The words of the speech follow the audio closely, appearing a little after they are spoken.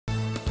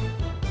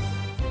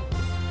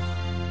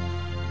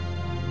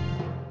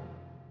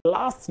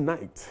Last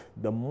night,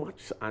 the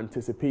much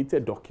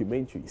anticipated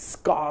documentary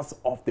Scars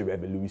of the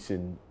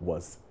Revolution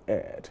was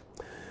aired.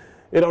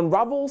 It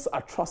unravels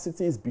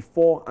atrocities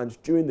before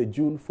and during the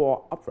June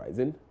 4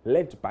 uprising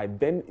led by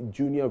then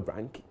junior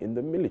rank in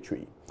the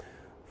military,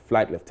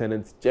 Flight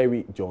Lieutenant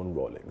Jerry John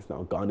Rawlings.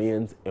 Now,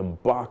 Ghanaians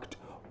embarked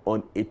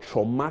on a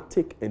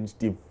traumatic and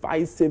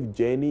divisive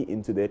journey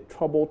into their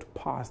troubled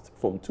past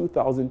from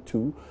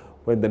 2002,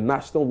 when the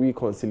National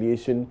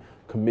Reconciliation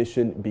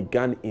Commission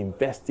began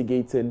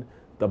investigating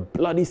the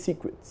bloody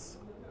secrets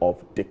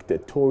of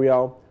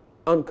dictatorial,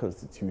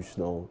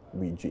 unconstitutional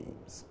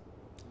regimes.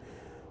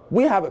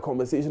 We have a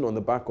conversation on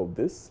the back of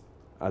this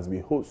as we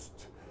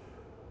host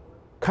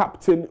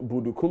Captain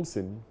Budu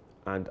Koomson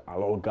and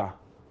Aloga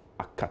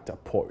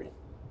Akatapori.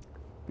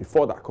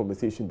 Before that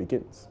conversation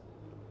begins,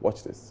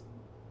 watch this.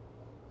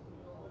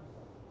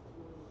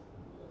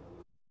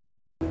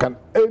 Can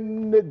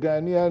any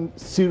Ghanaian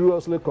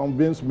seriously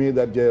convince me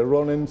that Jerry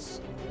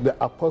Rawlings, the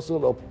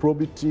apostle of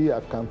probity,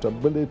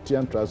 accountability,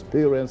 and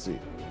transparency,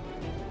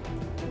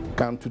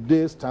 can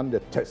today stand the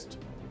test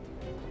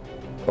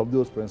of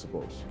those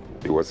principles?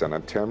 It was an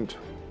attempt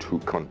to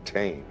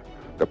contain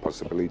the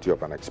possibility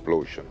of an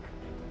explosion,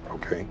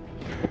 okay?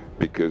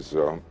 Because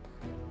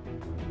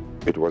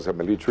it was a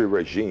military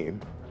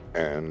regime,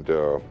 and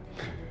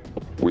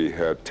we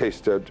had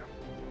tasted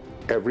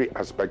every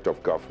aspect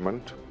of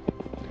government: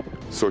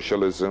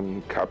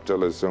 socialism,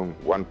 capitalism,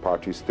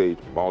 one-party state,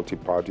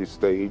 multi-party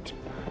state,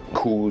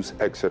 coups,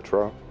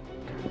 etc.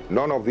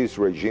 None of these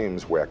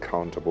regimes were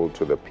accountable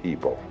to the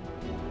people.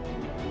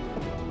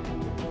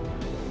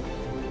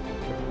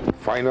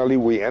 Finally,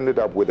 we ended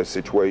up with a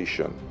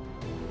situation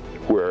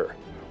where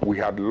we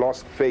had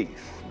lost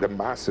faith, the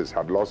masses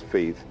had lost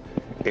faith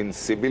in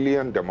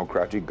civilian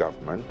democratic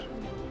government.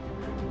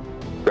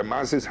 The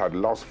masses had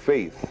lost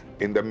faith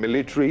in the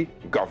military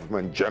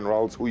government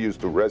generals who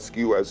used to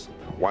rescue us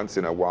once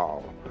in a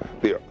while.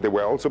 They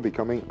were also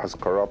becoming as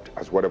corrupt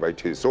as whatever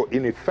it is. So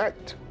in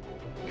effect,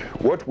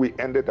 what we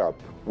ended up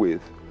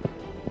with,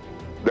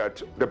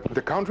 that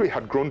the country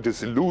had grown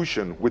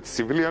disillusioned with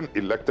civilian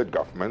elected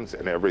governments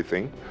and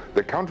everything.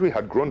 The country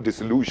had grown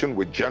disillusioned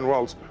with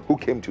generals who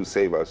came to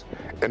save us.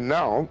 And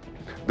now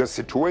the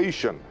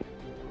situation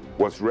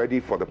was ready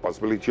for the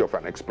possibility of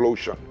an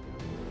explosion.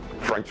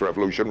 French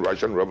Revolution,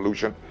 Russian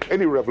Revolution,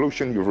 any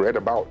revolution you've read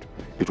about,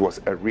 it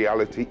was a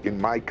reality in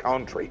my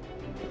country.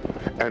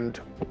 And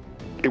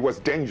it was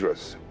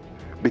dangerous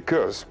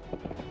because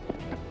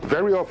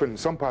very often in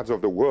some parts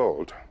of the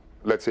world,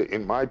 let's say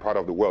in my part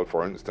of the world,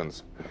 for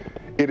instance,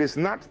 it is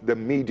not the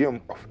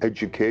medium of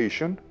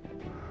education,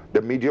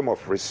 the medium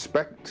of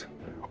respect,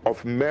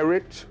 of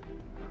merit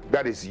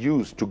that is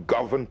used to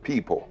govern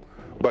people,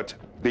 but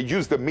they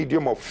use the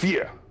medium of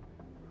fear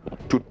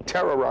to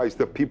terrorize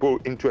the people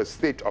into a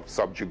state of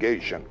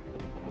subjugation.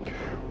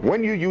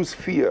 When you use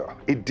fear,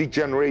 it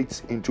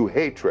degenerates into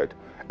hatred,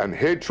 and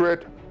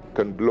hatred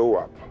can blow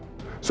up.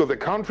 So the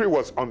country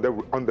was on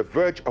the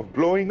verge of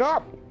blowing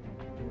up.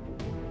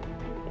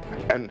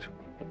 And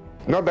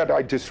not that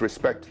I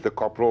disrespect the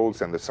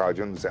corporals and the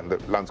sergeants and the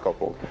lance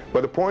corporals,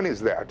 but the point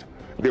is that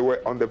they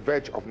were on the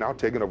verge of now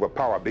taking over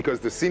power because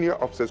the senior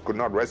officers could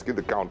not rescue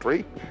the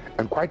country.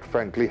 And quite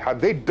frankly,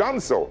 had they done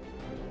so,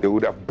 they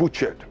would have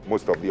butchered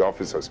most of the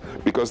officers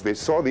because they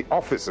saw the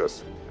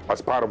officers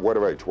as part of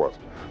whatever it was.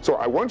 So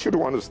I want you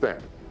to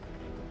understand,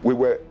 we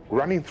were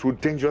running through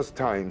dangerous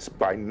times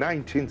by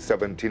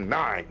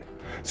 1979.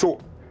 So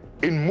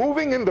in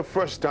moving in the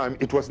first time,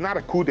 it was not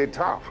a coup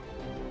d'etat.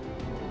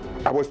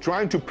 I was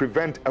trying to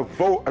prevent a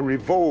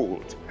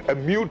revolt, a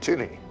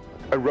mutiny,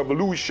 a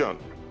revolution,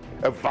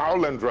 a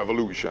violent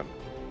revolution.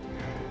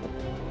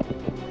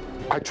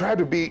 I tried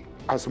to be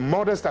as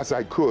modest as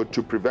I could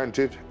to prevent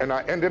it, and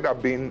I ended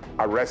up being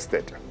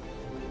arrested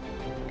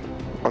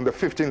on the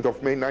 15th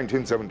of May,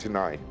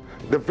 1979.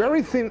 The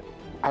very thing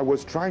I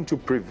was trying to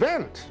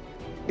prevent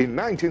in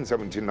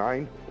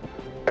 1979,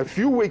 a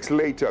few weeks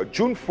later,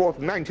 June 4th,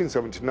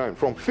 1979,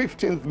 from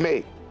 15th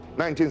May,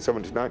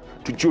 1979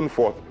 to June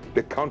 4th,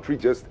 the country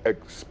just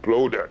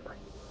exploded.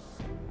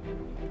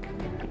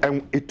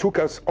 And it took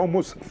us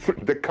almost,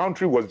 the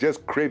country was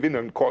just craving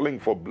and calling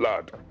for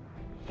blood.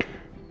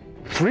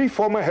 3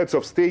 former heads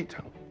of state,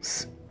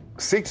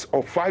 6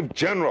 or 5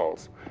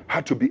 generals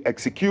had to be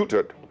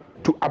executed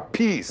to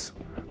appease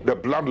the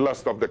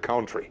bloodlust of the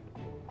country.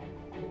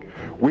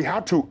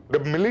 The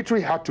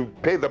military had to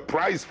pay the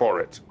price for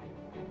it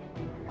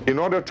in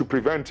order to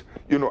prevent,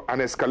 an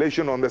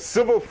escalation on the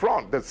civil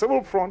front. The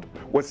civil front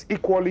was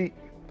equally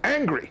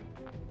angry,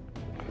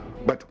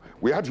 but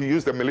we had to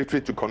use the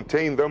military to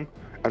contain them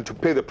and to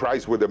pay the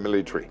price with the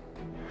military.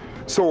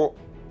 So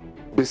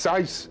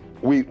besides,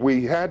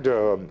 we had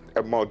a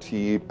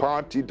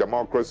multi-party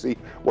democracy,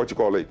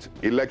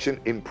 election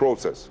in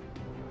process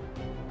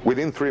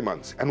within 3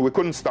 months, and we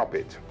couldn't stop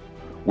it.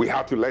 We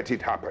had to let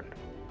it happen.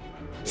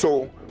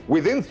 So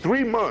within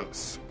 3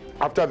 months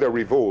after the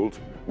revolt,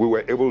 we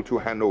were able to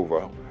hand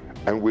over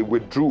and we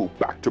withdrew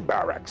back to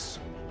barracks,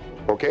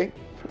 okay?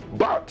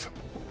 But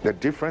The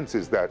difference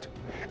is that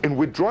in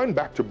withdrawing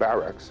back to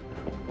barracks,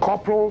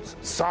 corporals,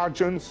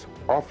 sergeants,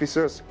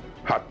 officers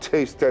had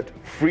tasted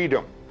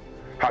freedom,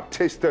 had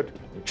tasted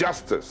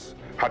justice,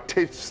 had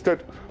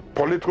tasted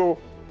political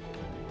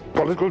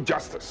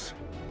justice.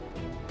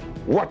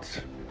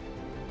 What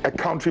a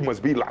country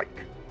must be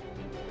like.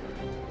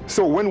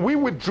 So when we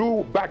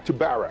withdrew back to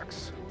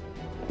barracks,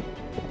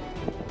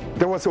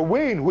 there was a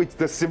way in which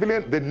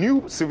the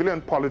new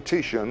civilian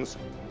politicians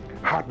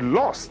had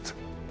lost.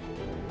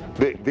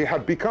 They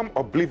had become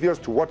oblivious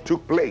to what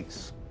took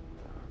place.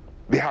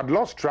 They had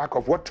lost track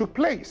of what took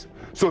place.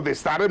 So they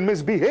started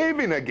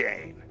misbehaving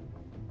again.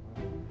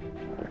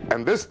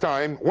 And this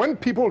time, when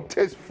people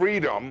taste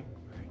freedom,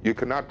 you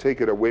cannot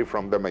take it away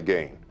from them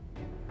again.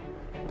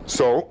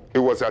 So it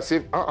was as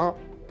if,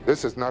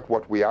 this is not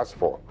what we asked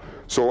for.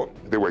 So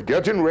they were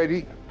getting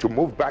ready to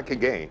move back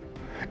again.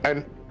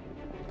 And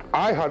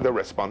I had the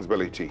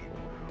responsibility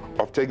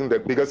of taking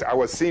that because I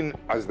was seen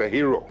as the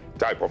hero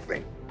type of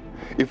thing.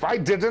 If I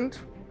didn't,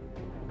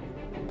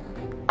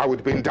 I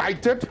would be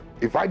indicted.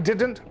 If I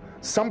didn't,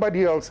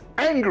 somebody else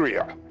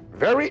angrier,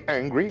 very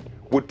angry,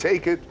 would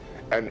take it,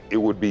 and it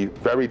would be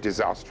very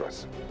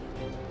disastrous.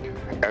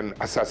 And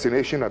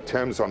assassination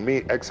attempts on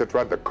me,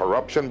 etc., the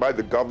corruption by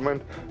the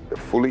government, the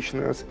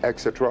foolishness,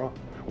 etc.,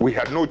 we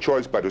had no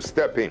choice but to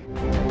step in.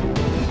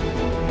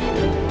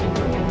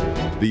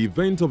 The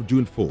event of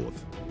June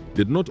 4th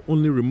did not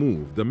only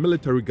remove the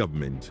military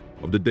government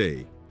of the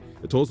day,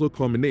 it also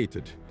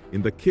culminated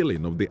in the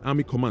killing of the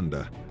army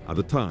commander at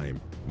the time,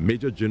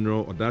 Major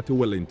General Odate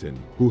Wellington,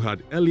 who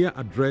had earlier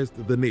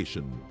addressed the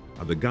nation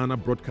at the Ghana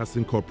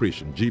Broadcasting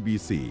Corporation,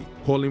 GBC,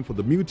 calling for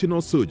the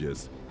mutinous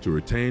soldiers to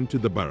return to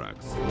the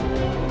barracks.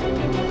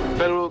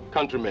 Fellow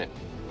countrymen,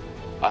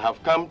 I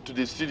have come to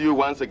the studio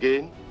once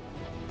again,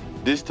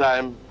 this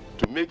time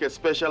to make a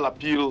special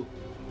appeal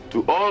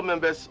to all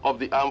members of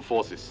the armed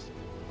forces.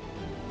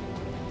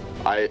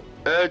 I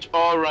urge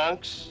all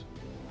ranks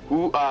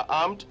who are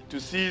armed to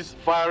cease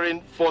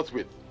firing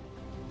forthwith.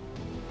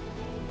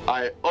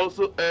 I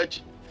also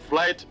urge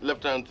Flight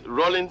Lieutenant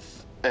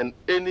Rollins and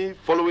any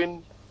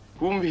following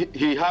whom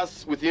he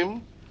has with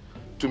him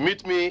to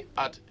meet me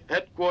at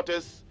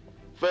headquarters,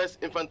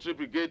 1st Infantry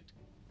Brigade.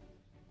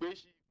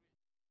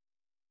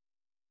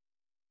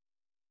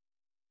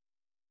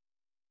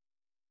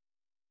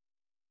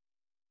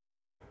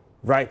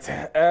 Right.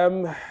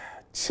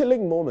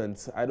 Chilling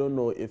moments. I don't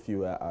know if you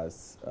were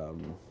as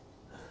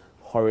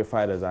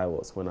horrified as I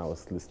was when I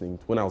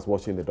was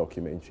watching the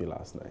documentary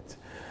last night.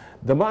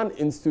 The man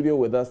in studio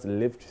with us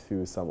lived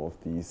through some of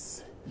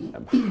these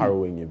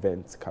harrowing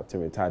events. Captain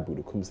Retired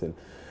Budu Koomson.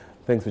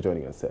 Thanks for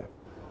joining us, sir.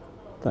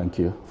 Thank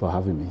you for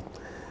having me.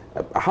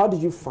 How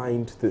did you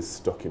find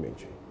this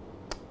documentary?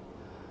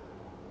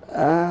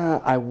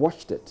 I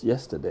watched it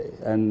yesterday,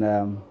 and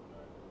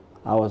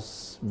I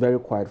was very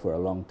quiet for a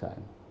long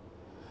time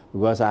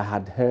because I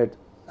had heard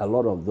a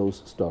lot of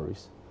those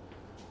stories.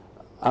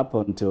 Up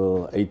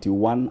until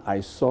 81, I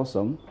saw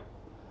some,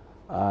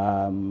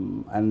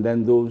 and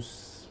then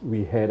those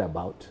we heard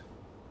about,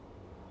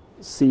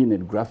 seeing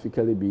it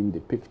graphically being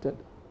depicted.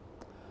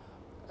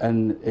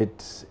 And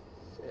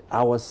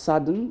I was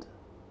saddened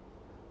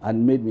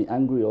and made me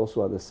angry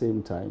also at the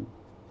same time,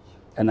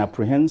 and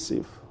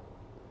apprehensive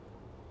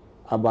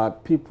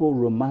about people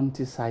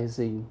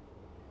romanticizing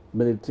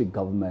military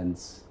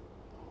governments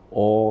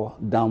or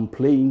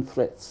downplaying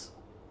threats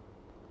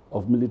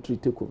of military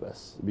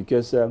takeovers,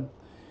 because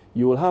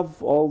you will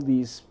have all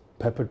these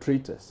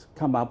perpetrators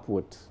come up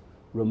with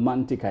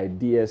romantic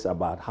ideas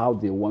about how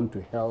they want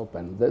to help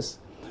and this.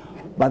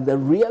 But the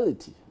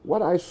reality,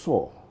 what I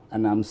saw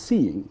and I'm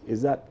seeing,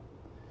 is that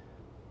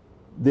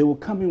they will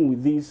come in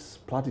with these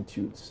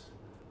platitudes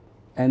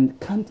and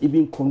can't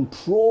even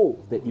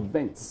control the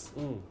events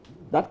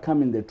that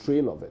come in the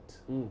trail of it,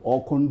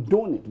 or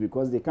condone it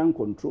because they can't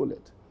control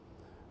it,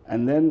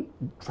 and then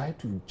try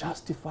to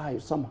justify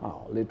it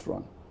somehow later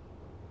on.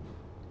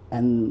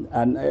 And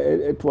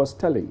it was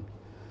telling.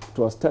 It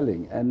was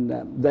telling. And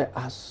there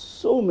are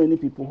so many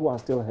people who are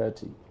still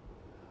hurting.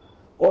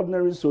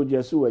 Ordinary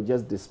soldiers who were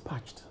just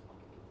dispatched,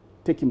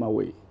 take him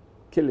away,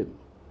 kill him.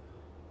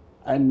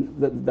 And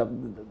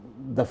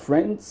the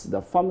friends,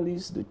 the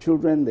families, the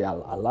children, they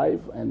are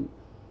alive, and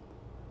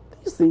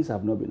these things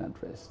have not been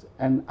addressed.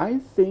 And I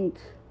think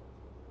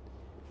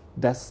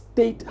the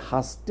state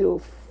has still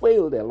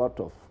failed a lot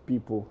of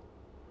people,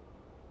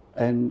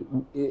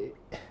 and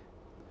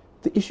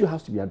the issue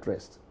has to be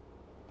addressed.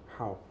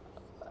 How?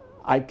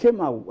 I came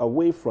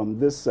away from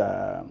this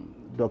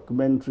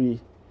documentary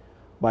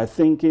by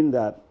thinking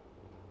that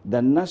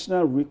the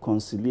national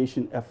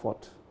reconciliation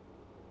effort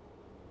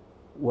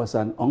was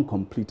an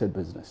uncompleted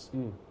business.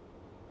 In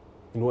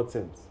what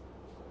sense?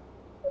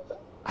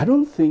 I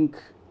don't think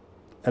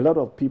a lot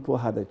of people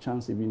had a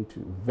chance even to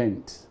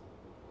vent,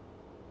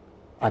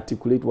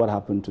 articulate what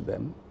happened to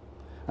them.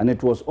 And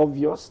it was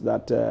obvious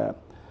that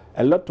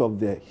a lot of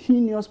the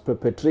heinous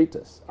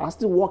perpetrators are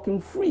still walking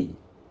free.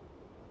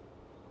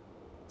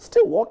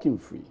 Still walking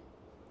free.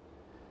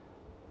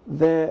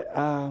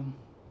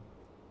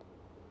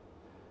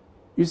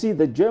 You see,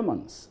 the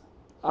Germans,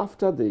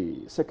 after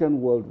the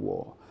Second World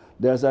War,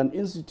 there's an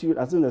institute,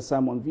 I think the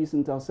Simon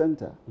Wiesenthal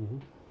Center,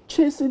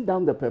 chasing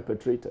down the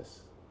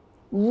perpetrators,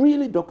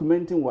 really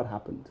documenting what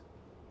happened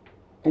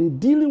and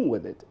dealing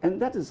with it.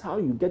 And that is how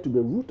you get to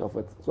the root of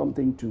it,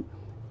 something to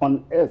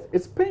unearth.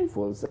 It's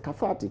painful, it's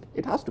cathartic,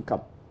 it has to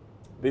come.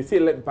 They say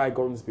let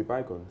bygones be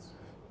bygones.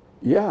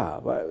 Yeah,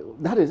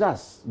 but that is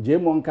us. J.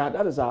 Monka,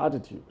 that is our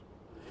attitude.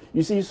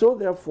 You see, so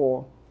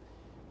therefore,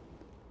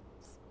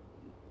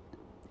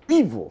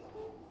 evil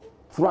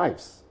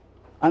thrives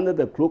under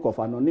the cloak of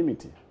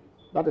anonymity.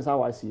 That is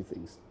how I see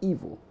things.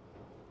 Evil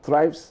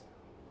thrives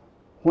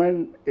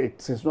when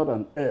it is not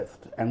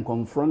unearthed and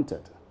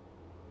confronted.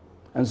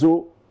 And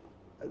so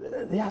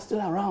they are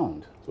still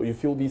around. So you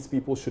feel these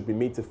people should be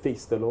made to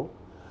face the law?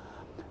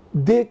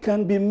 They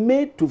can be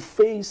made to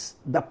face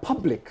the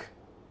public.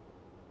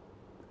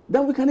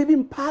 Then we can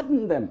even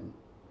pardon them.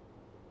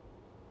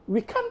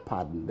 We can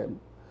pardon them.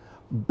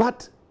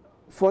 But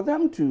for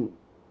them to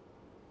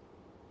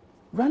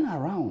run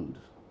around,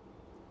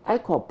 I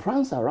call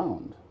prance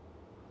around,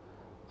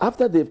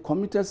 after they've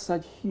committed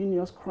such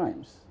heinous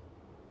crimes,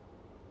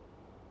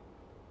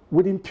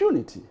 with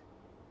impunity,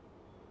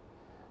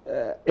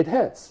 it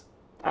hurts.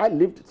 I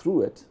lived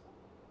through it,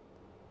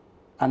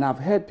 and I've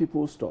heard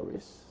people's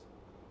stories.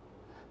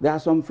 There are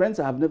some friends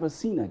I have never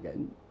seen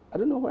again. I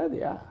don't know where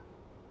they are.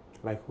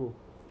 Like who?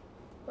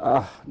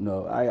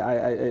 No,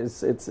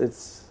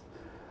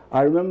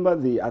 I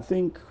remember I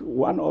think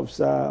one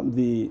officer,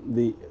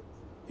 the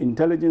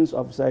intelligence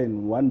officer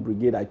in one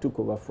brigade I took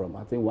over from,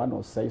 I think one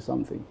will say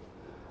something.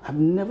 I've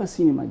never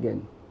seen him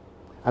again.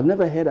 I've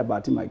never heard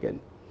about him again.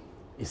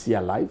 Is he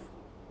alive?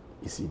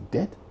 Is he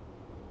dead?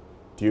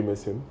 Do you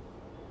miss him?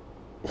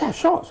 Yeah,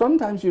 sure.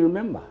 Sometimes you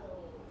remember.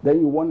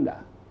 Then you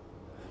wonder.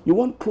 You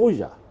want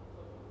closure.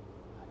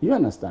 You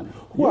understand?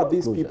 Who are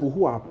these people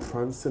who are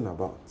prancing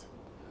about?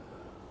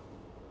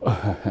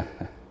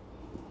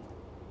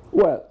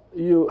 Well,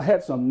 you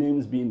heard some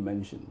names being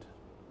mentioned.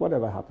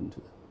 Whatever happened to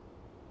them?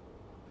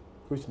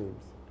 Which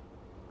names?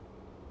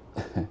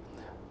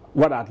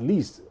 Well, at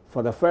least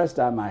for the first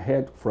time I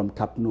heard from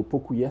Captain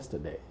Opoku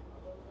yesterday,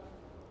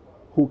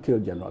 who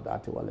killed General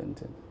Dati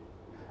Wellington.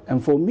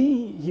 And for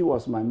me, he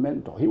was my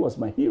mentor. He was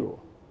my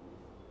hero.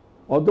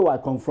 Although I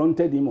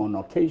confronted him on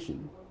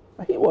occasion,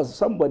 he was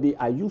somebody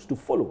I used to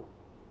follow.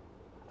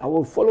 I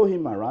would follow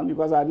him around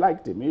because I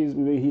liked him.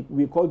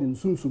 We called him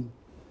Sum Sum.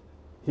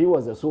 He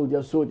was a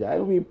soldier.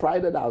 And we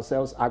prided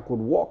ourselves. I could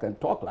walk and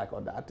talk like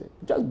Odate.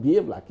 Just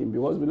behave like him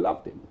because we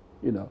loved him,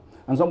 you know.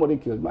 And somebody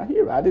killed my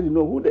hero. I didn't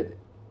know who did it.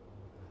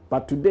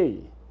 But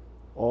today,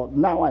 or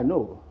now I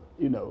know,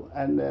 you know.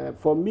 And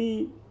for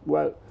me,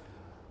 well,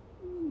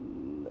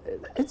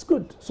 it's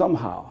good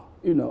somehow,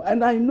 you know.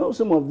 And I know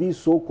some of these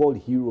so-called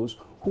heroes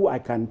who I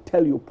can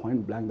tell you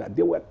point blank that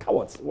they were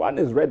cowards. One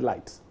is Red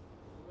Light.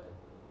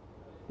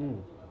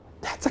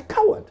 That's a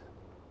coward.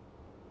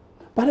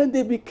 But then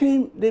they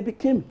became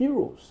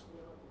heroes.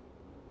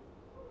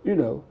 You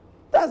know,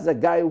 that's the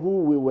guy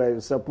who we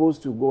were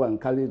supposed to go and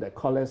carry the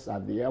colors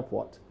at the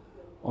airport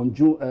on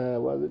June,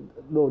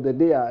 the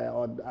day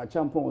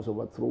Achampong was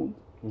overthrown.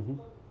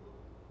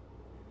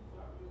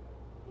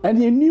 And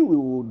he knew we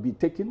would be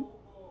taken.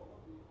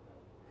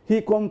 He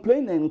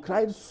complained and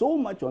cried so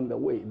much on the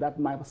way that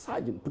my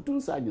sergeant,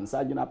 platoon sergeant,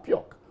 Sergeant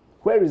Apiok,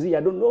 where is he?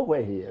 I don't know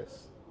where he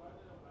is.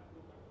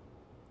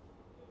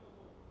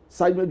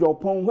 Sergeant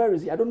Jopong, where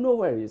is he? I don't know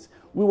where he is.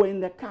 We were in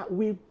the car.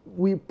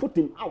 We put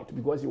him out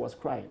because he was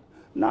crying.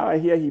 Now I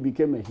hear he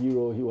became a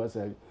hero. He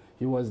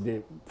was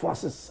the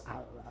forces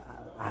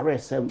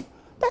RSM.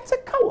 That's a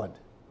coward.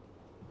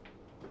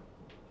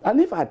 And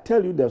if I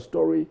tell you the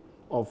story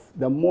of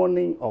the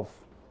morning of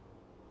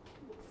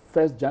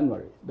 1st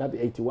January, that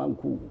 81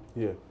 coup.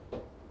 Yeah.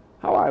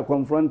 How I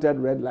confronted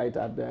Red Light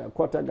at the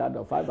quarter guard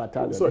of 5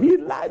 Battalion. So he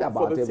lied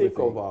about everything. For the sake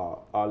everything. of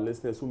our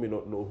listeners who may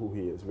not know who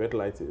he is, Red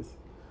Light is?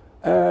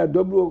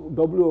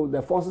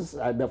 the forces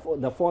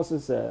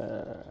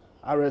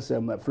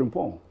RSM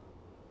Frimpong.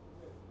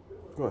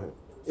 Go ahead.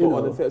 So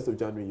on the 1st of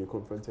January, you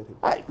confronted him?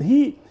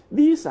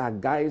 These are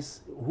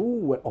guys who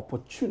were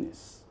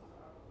opportunists.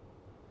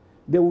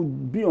 They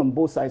would be on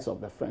both sides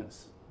of the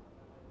fence,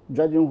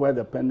 judging where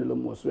the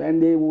pendulum was,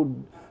 and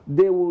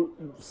they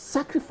would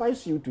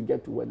sacrifice you to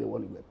get to where they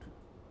want to get to.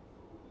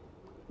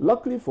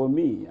 Luckily for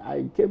me,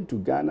 I came to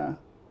Ghana.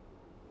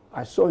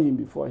 I saw him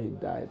before he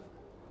died.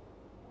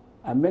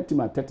 I met him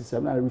at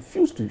 37. I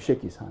refused to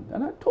shake his hand,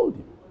 and I told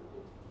him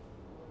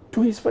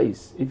to his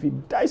face, if he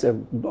dies a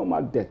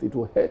normal death, it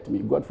will hurt me.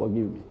 God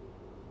forgive me.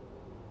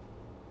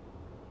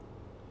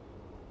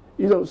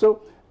 You know,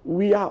 so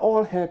we are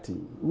all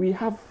hurting. We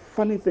have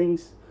funny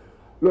things.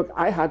 Look,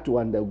 I had to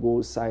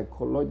undergo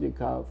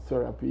psychological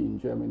therapy in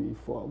Germany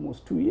for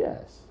almost 2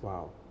 years.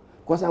 Wow.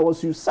 Because I was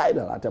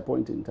suicidal at a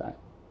point in time.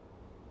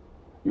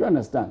 You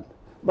understand?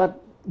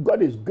 But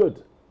God is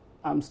good.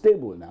 I'm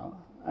stable now,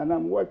 and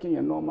I'm working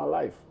a normal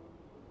life.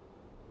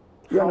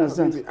 You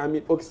understand? I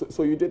mean, okay,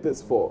 so you did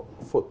this for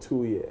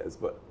 2 years,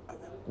 but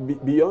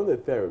beyond the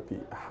therapy,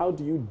 how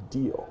do you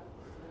deal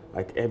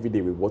like every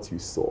day with what you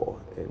saw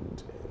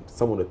and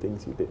some of the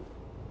things you did?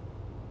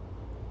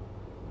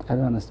 I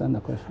don't understand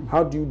the question.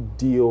 How do you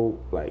deal,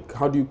 like,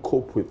 how do you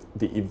cope with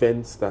the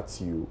events that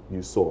you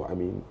saw? I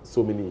mean,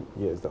 so many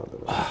years down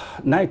the line.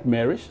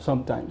 Nightmarish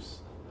sometimes.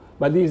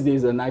 But these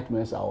days, the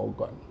nightmares are all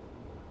gone.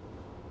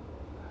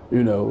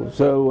 You know,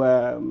 so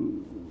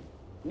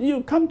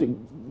you come to,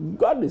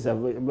 God is a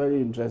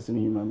very interesting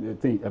human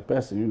thing, a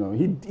person, you know,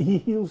 he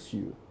heals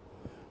you.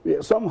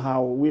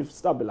 Somehow we've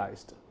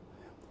stabilized.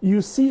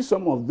 You see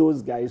some of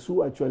those guys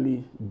who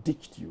actually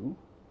ditched you,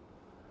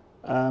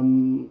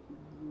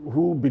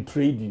 who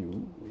betrayed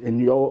you in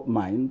your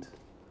mind,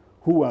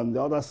 who were on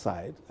the other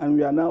side, and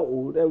we are now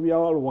old, and we are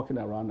all walking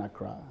around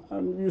Accra,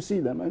 and you see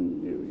them,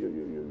 and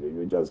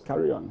you just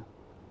carry on.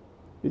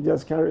 You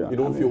just carry on. You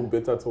don't feel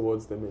bitter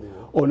towards them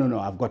anymore? Oh, no,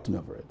 I've gotten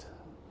over it.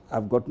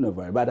 I've gotten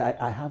over it. But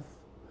I have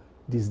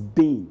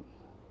disdain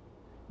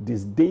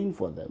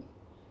for them.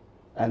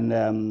 And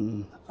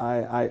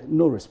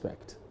no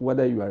respect,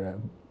 whether you are a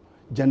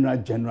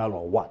general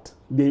or what.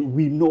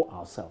 We know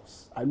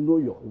ourselves. I know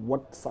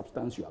what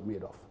substance you are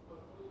made of.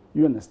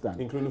 You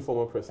understand? Including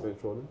former President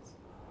Rawlings?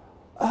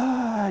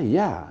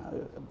 Yeah.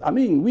 I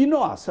mean, we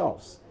know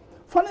ourselves.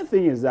 Funny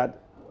thing is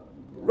that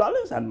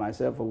Rawlings and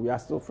myself, we are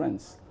still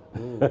friends.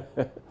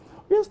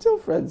 We are still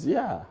friends,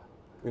 yeah.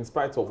 In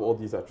spite of all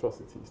these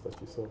atrocities that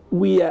you saw?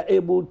 We are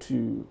able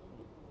to...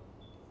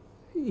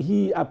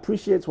 He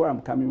appreciates where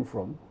I'm coming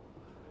from,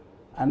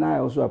 and I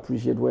also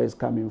appreciate where he's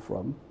coming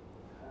from.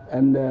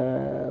 And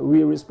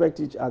we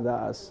respect each other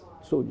as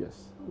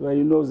soldiers. Well,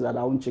 he knows that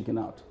I won't chicken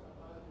out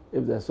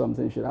if there's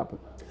something should happen.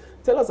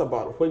 Tell us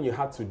about when you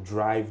had to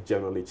drive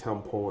General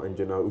Champon and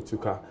General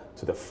Utuka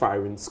to the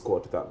firing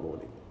squad that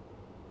morning.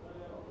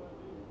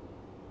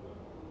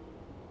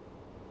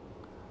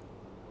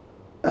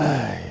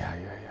 Yeah.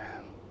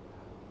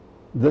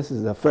 This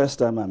is the first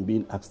time I'm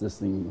being asked this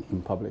thing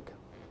in public.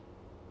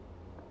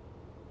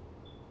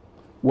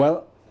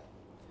 Well,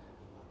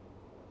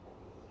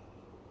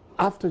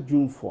 after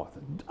June 4th,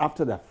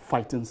 after the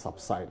fighting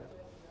subsided,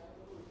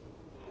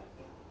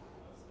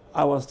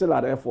 I was still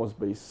at Air Force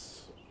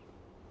Base.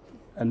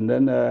 And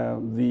then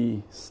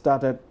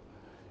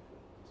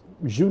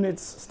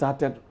units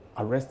started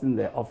arresting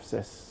their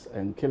officers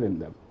and killing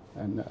them.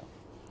 And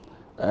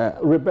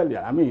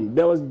rebellion, I mean,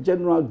 there was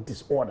general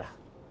disorder.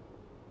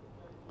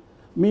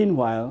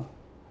 Meanwhile,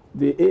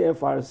 the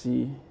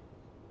AFRC,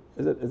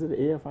 is it the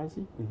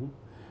AFRC? Mm-hmm.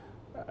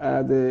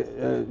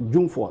 The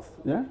June 4th,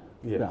 yeah?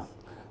 Yes. Yeah.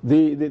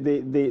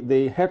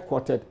 They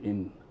headquartered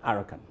in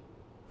Arakan,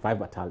 5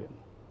 Battalion.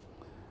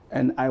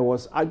 And I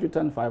was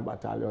adjutant 5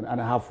 Battalion,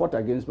 and I have fought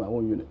against my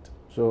own unit.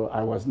 So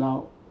I was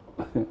now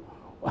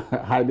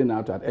hiding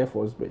out at Air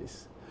Force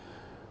Base.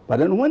 But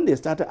then when they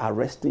started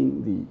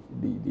arresting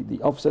the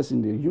officers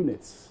in the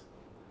units,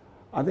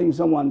 I think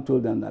someone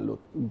told them that, look,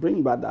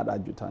 bring back that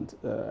adjutant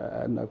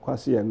and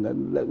Kwasi,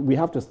 and we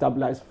have to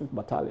stabilize 5th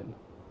Battalion.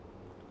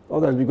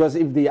 Others, because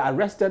if they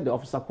arrested the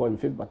officer corps in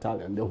 5th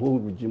Battalion, the whole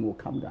regime will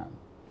come down.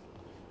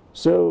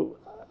 So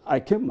I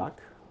came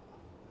back,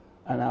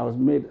 and I was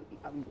made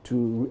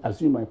to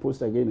assume my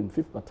post again in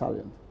 5th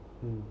Battalion.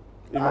 Even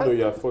though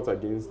you had fought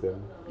against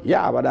them?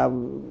 Yeah, but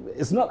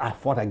it's not I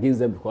fought against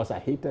them because I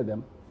hated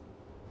them.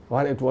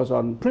 But it was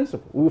on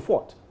principle. We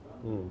fought.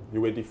 You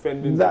were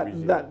defending the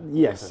regime?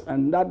 Yes,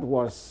 and I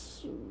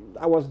was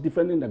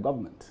defending the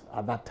government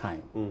at that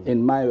time,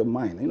 in my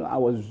mind. You know, I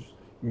was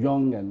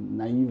young and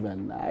naive,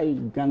 and I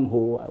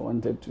gung-ho. I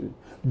wanted to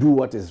do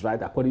what is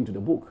right according to the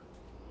book.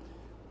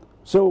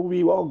 So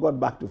we all got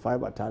back to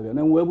 5 Battalion,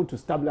 and we were able to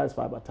stabilize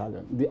 5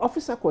 Battalion. The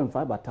officer corps in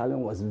 5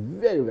 Battalion was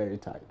very, very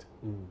tight.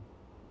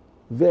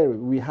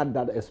 We had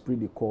that esprit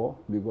de corps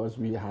because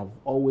we have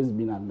always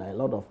been under a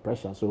lot of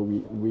pressure, so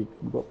we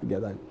got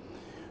together.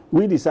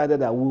 We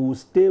decided that we will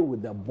stay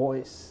with the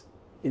boys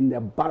in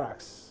the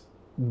barracks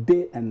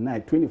day and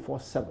night,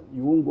 24/7.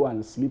 You won't go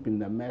and sleep in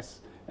the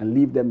mess and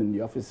leave them in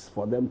the office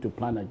for them to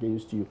plan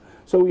against you.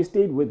 So we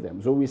stayed with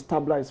them. So we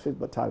stabilized 5th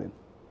Battalion.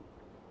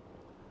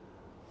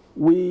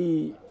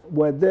 We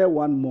were there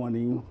one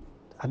morning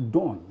at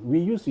dawn. We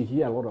used to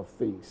hear a lot of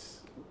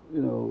things,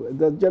 you know,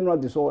 the general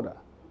disorder.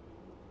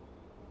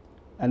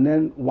 And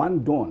then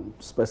one dawn,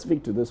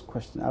 specific to this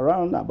question,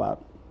 around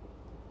about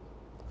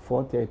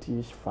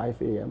 4:30-ish,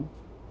 5 a.m.,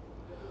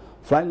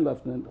 Flying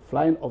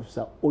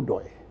Officer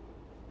Odoy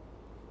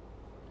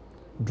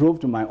drove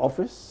to my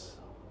office,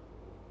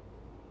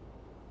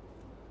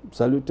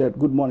 saluted,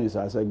 "Good morning,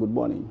 sir." I said, "Good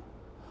morning."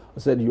 I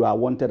said, "You are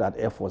wanted at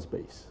Air Force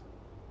Base."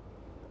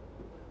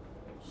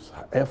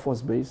 Air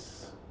Force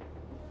Base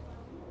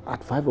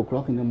at 5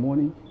 o'clock in the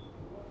morning?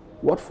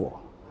 What for?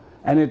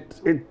 And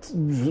it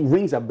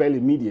rings a bell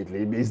immediately.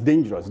 It's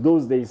dangerous.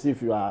 Those days,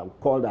 if you are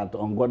called at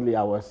ungodly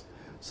hours,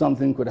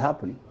 something could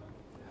happen.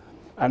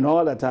 And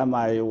all the time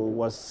I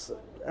was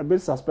a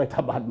bit suspect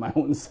about my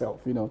own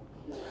self, you know.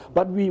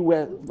 But we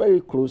were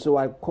very close, so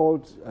I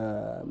called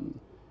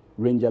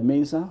Ranger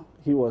Mensah.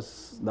 He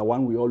was the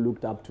one we all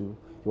looked up to.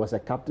 He was a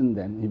captain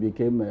then. He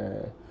became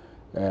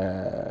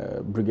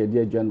a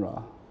brigadier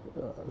general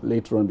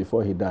later on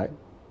before he died.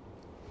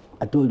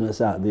 I told him,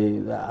 sir,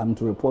 I'm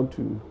to report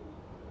to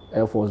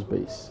Air Force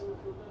Base.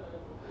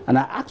 And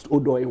I asked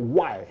Odoy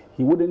why.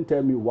 He wouldn't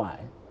tell me why.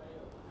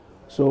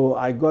 So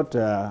I got,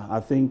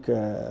 I think,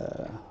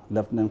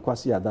 Lieutenant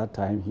Kwasi at that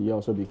time. He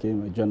also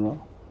became a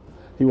general.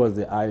 He was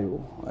the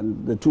IO.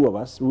 And the two of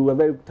us, we were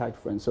very tight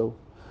friends. So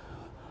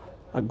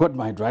I got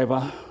my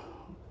driver.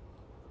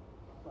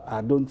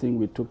 I don't think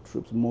we took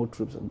troops, more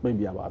troops,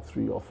 maybe about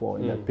 3 or 4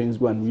 in that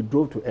Painsgo, and we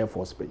drove to Air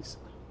Force Base.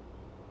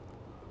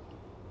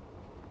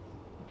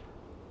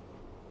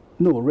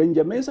 No,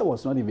 Ranger Mesa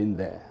was not even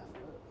there.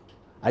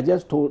 I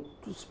just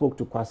spoke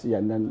to Kwasi,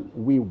 and then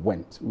we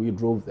went. We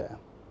drove there.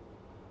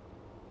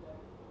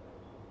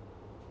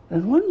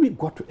 And when we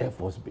got to Air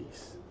Force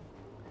Base,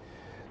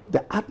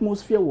 the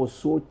atmosphere was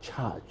so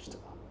charged.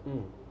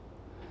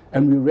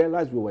 And we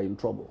realized we were in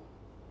trouble.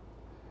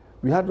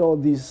 We had all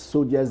these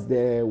soldiers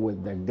there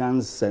with the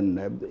guns, and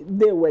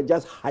they were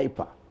just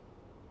hyper.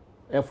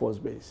 Air Force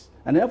Base.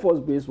 And Air Force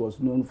Base was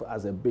known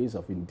as a base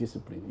of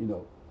indiscipline, you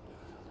know.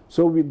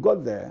 So we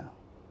got there,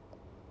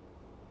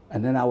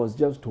 and then I was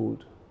just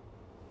told,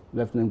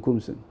 Lieutenant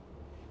Koomson,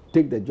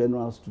 take the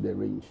generals to the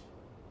range.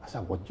 I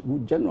said,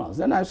 what generals?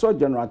 Then I saw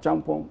General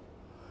Champong,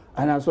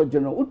 and I saw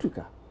General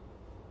Utuka.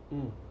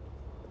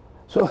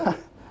 So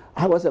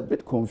I was a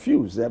bit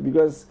confused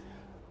because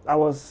I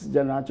was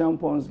General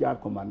Champong's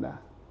guard commander.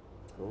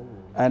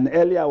 And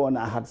earlier on,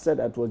 I had said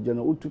that it was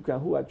General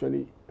Utuka who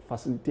actually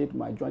facilitated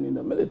my joining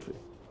the military.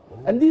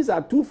 And these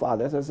are two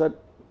fathers. I said,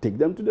 take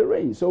them to the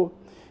range. So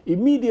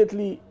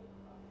immediately,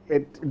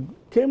 it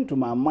came to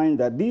my mind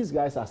that these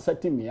guys are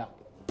setting me up.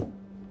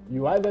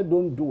 You either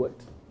don't do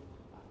it,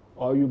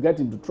 or you get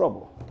into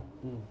trouble.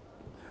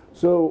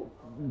 So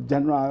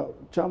General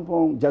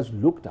Champong just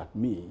looked at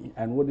me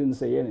and wouldn't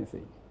say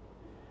anything.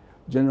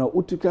 General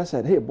Utuka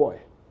said, hey boy,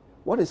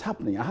 what is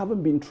happening? I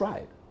haven't been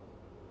tried.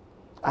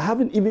 I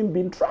haven't even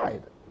been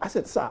tried. I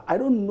said, sir, I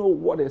don't know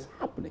what is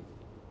happening.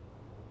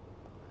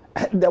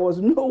 And there was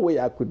no way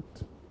I could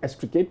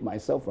extricate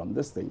myself from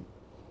this thing.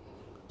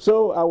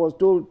 So I was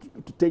told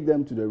to take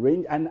them to the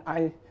range, and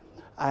I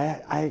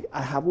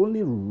have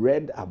only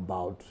read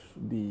about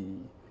the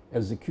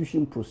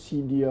execution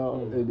procedure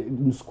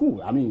in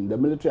school. I mean, the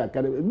military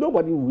academy.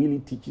 Nobody really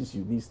teaches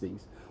you these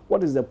things.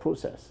 What is the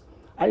process?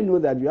 I know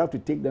that you have to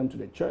take them to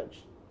the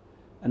church,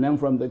 and then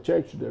from the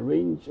church to the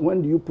range.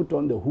 When do you put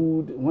on the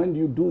hood? When do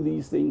you do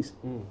these things?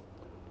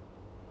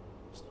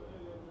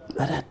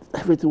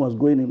 Everything was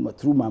going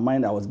through my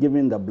mind. I was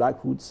given the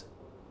black hoods.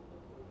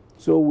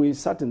 So we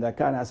sat in the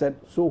car, and I said,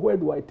 so where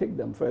do I take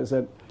them first? I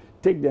said,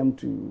 take them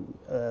to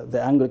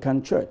the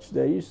Anglican church.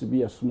 There used to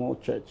be a small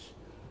church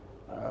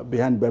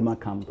behind Burma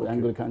Camp, the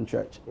Anglican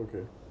church.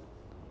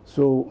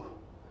 So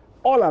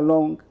all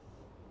along,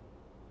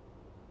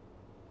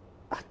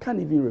 I can't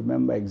even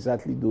remember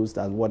exactly those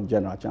as what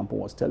General Champong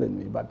was telling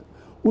me, but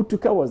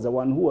Utuka was the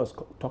one who was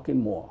talking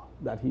more,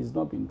 that he's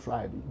not been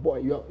tried.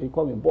 Boy, he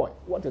called me, boy,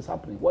 what is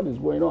happening? What is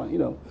going on? You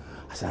know,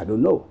 I said, I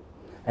don't know.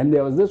 And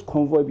there was this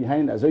convoy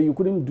behind us, so you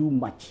couldn't do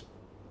much.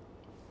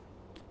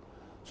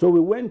 So we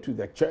went to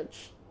the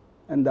church,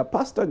 and the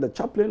pastor, the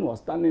chaplain, was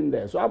standing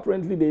there. So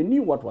apparently they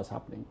knew what was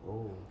happening.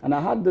 And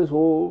I had this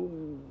whole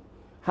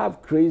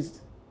half-crazed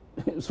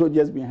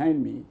soldiers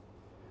behind me,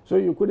 so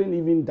you couldn't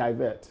even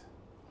divert.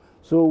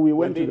 So we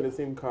went to the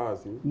same car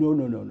as you? No.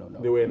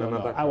 They were in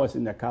another car? I was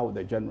in the car with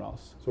the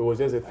generals. So it was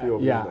just a few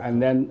of you? Yeah,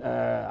 and then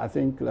I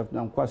think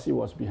Lieutenant Kwasi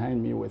was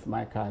behind me with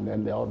my car, and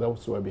then the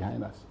others were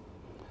behind us.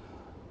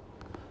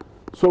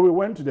 So we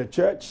went to the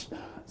church.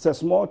 It's a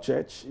small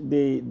church.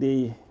 They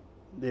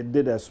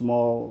did a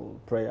small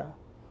prayer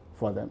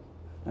for them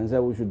and said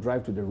we should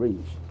drive to the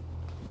range.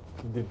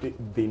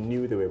 They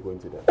knew they were going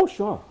to that? Oh,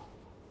 sure.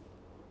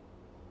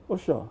 Oh,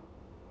 sure.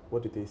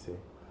 What did they say?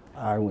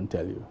 I won't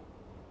tell you.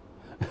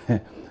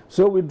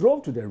 So we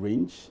drove to the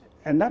range,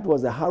 and that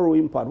was the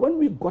harrowing part. When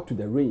we got to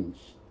the range,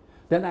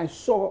 then I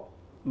saw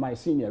my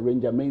senior,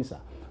 Ranger Mensah.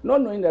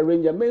 Not knowing that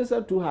Ranger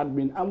Mensah too had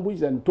been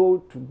ambushed and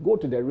told to go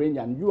to the range,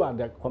 and you are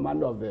the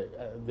commander of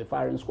the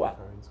firing squad.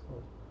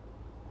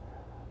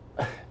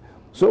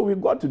 So we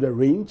got to the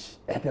range,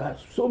 and there were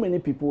so many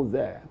people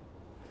there.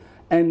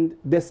 And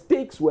the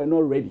stakes were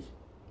not ready.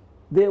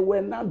 They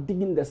were not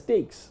digging the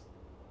stakes.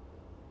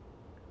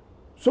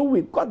 So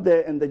we got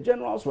there, and the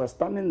generals were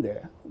standing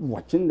there,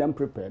 watching them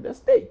prepare the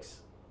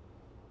stakes.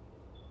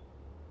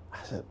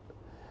 I said,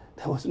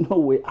 there was no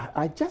way.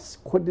 I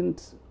just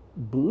couldn't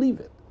believe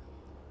it.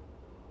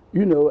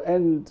 You know,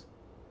 and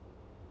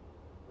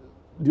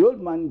the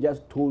old man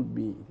just told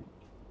me,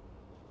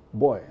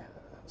 boy,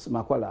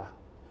 Makwala,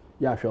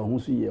 yeah, sure, who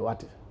see you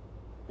what?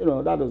 You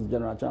know, that was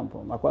General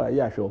Champong. Makwala,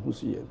 yeah, sure, who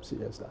see you,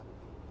 that.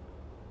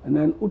 And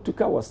then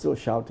Utuka was still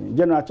shouting.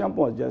 General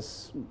Champong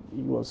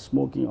he was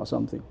smoking or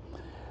something.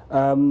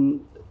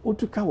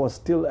 Utuka was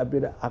still a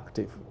bit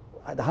active.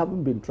 I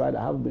haven't been tried.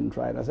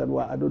 I said,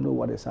 well, I don't know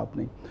what is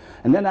happening.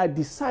 And then I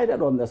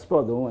decided on the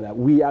spot of the moment that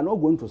we are not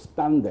going to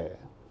stand there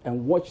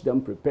and watch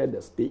them prepare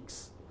the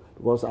stakes,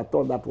 because I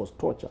thought that was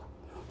torture.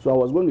 So I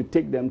was going to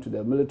take them to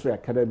the military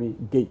academy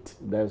gate.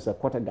 There's a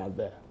quarter guard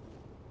there.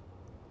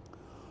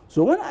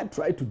 So when I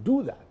tried to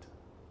do that,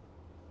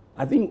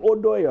 I think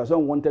Odoy or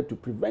someone wanted to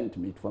prevent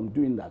me from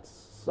doing that.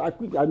 So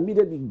I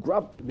immediately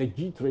grabbed the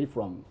G3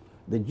 from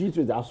the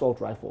G3, the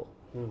assault rifle,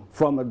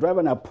 from a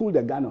driver, and I pulled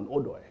the gun on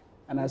Odoy.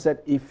 And I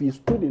said, if he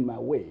stood in my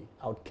way,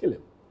 I would kill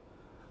him.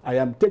 I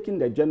am taking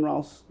the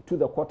generals to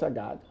the quarter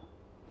guard.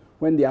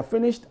 When they are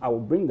finished, I will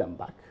bring them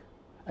back,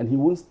 and he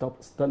won't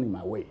stop standing in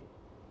my way.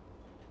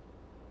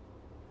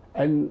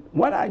 And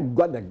when I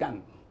got the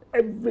gun,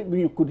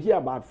 you could hear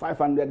about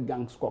 500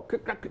 guns score.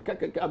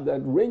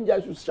 The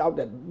Rangers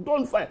shouted,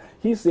 don't fire.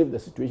 He saved the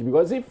situation,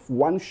 because if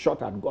one shot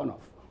had gone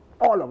off,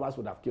 all of us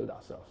would have killed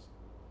ourselves.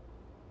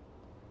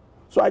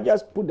 So I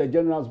just put the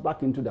generals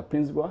back into the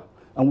principal,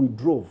 and we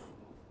drove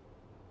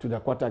to the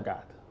quarter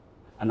guard,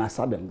 and I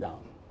sat them down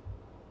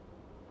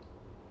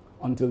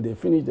until they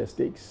finished the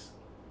stakes,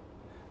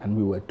 and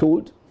we were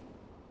told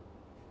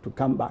to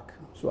come back.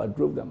 So I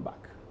drove them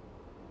back,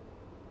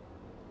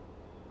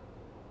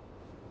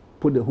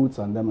 put the hoods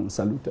on them, and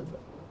saluted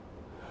them.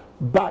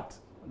 But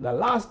the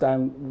last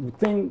time, we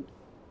think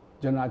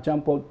General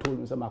Champol told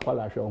me, "My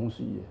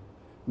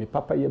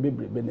papa ye be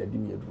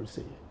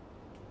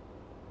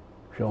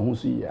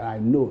I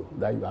know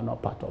that you are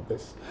not part of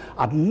this."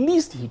 At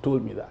least he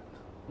told me that.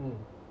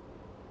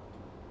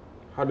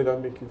 How did that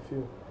make you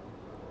feel?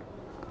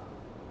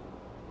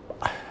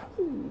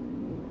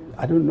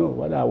 I don't know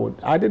what I would.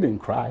 I didn't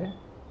cry.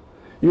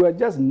 You are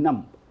just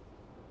numb.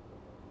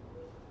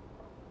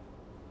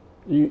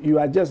 You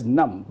are just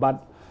numb.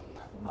 But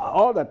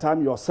all the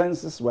time your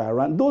senses were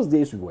around. Those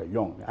days we were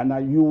young,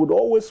 and you would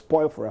always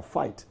spoil for a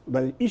fight.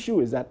 But the issue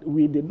is that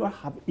we did not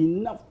have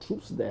enough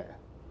troops there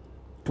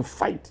to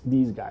fight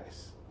these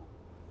guys.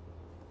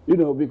 You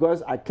know,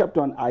 because I kept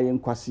on eyeing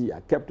Kwasi,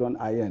 I kept on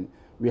eyeing.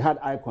 We had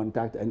eye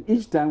contact, and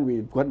each time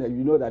we got,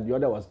 you know, that the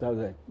other was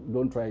like,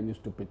 don't try any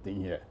stupid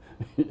thing here.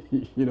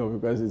 You know,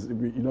 because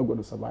you're not going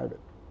to survive it.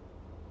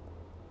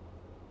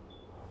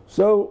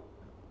 So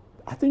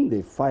I think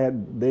they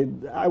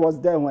fired, I was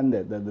there when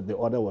the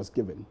order was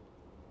given.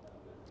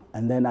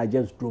 And then I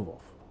just drove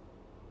off.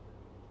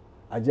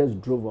 I just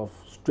drove off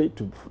straight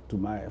to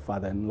my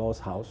father-in-law's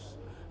house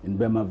in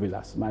Bema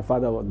Villas. My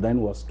father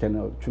then was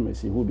Colonel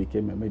Chumesi, who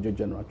became a Major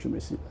General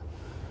Chumesi.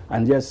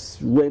 And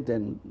just went,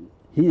 and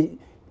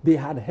they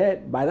had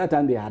heard, by that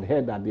time they had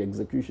heard that the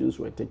executions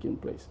were taking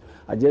place.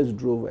 I just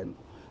drove and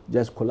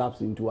just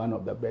collapsed into one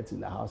of the beds in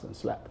the house and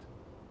slept.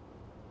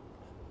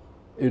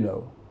 You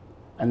know.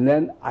 And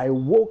then I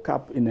woke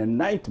up in a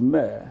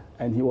nightmare,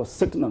 and he was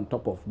sitting on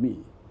top of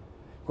me.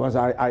 Because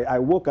I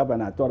woke up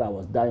and I thought I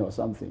was dying or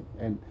something.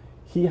 And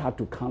he had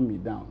to calm me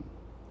down.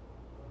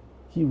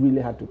 He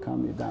really had to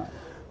calm me down.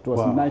 It was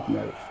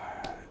nightmarish.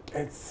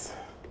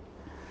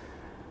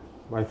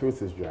 My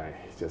throat is dry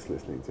just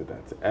listening to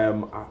that.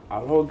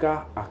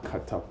 Aloga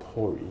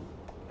Akatapori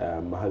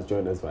has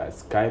joined us via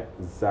Skype.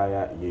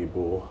 Zaya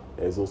Yebo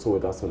is also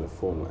with us on the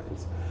phone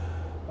lines.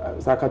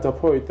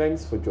 Akatapori,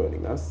 thanks for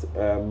joining us.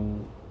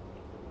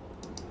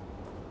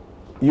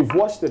 You've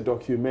watched the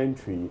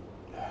documentary.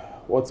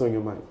 What's on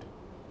your mind?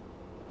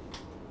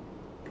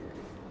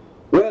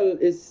 Well,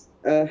 it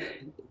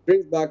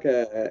brings back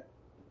a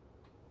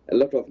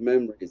lot of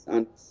memories,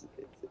 and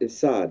it's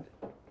sad.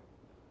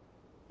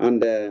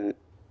 And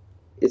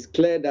it's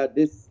clear that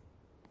this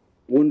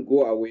won't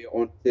go away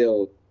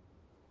until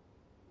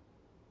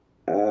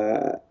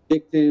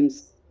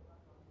victims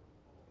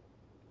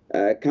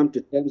come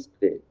to terms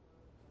with it.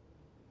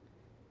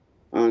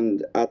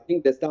 And I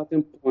think the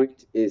starting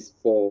point is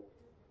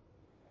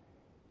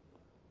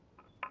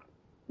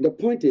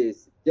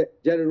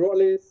Jerry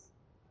Rawlings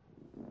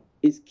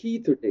is key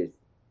to this.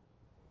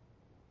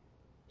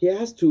 He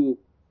has to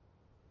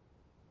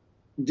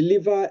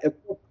deliver a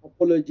proper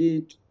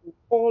apology to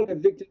all the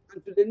victims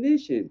and to the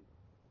nation.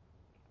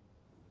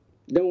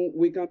 Then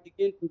we can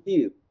begin to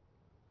heal.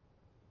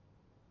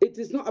 It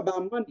is not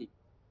about money.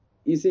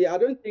 You see, I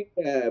don't think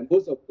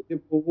most of the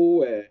people who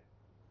were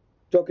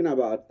talking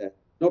about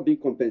not being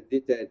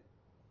compensated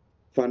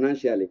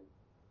financially,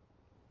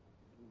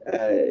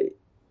 I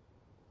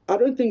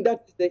don't think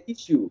that is the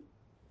issue.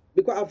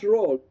 Because after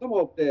all, some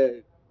of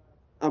the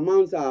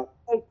amounts are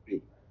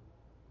paltry.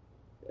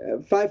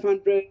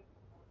 500,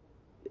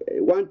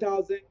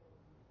 1,000.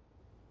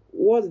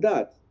 What's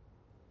that?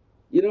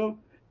 You know,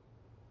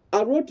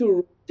 I wrote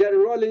to Jerry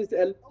Rawlings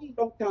a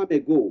long time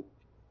ago,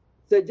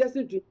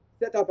 suggesting to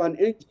set up an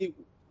NGO.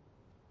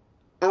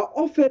 I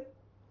offered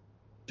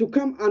to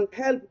come and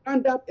help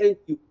run that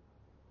NGO,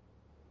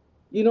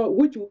 you know,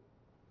 which would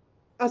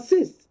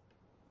assist.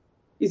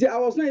 You see, I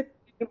was not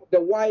thinking of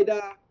the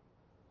wider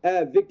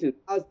victims.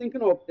 I was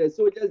thinking of the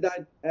soldiers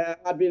that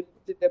had been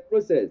in the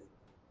process.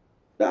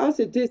 But as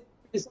it is,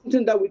 it's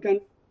something that we can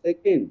do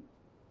again.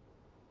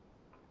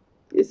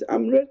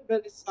 I'm really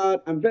very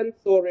sad. I'm very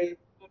sorry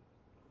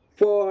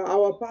for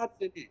our part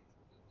in it.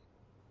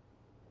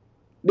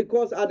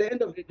 Because at the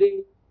end of the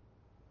day,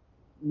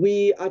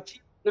 we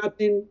achieved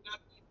nothing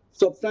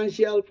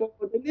substantial for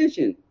the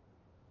nation.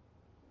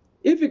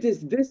 If it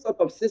is this sort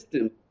of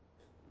system,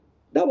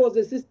 that was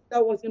the system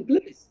that was in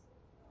place.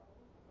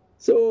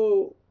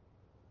 So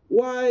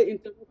Why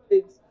interrupt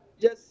it?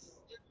 Just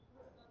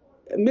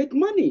make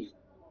money.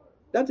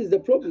 That is the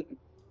problem.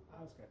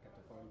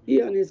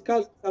 He and his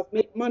cousins have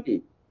made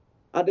money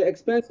at the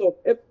expense of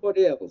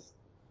everybody else.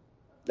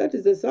 That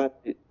is the sad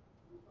thing.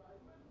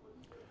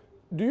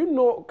 Do you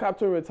know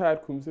Captain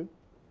Retired Koomson?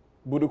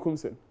 Budu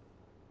Koomson?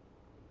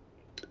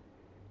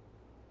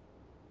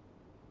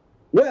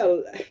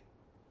 Well,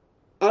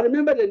 I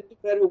remember the name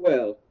very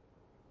well.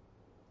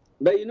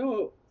 But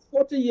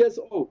 40 years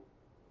on,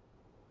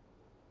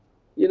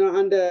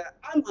 and I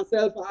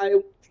myself, I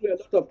went through a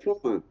lot of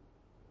trauma,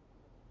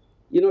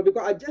 because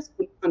I just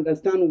couldn't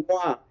understand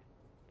why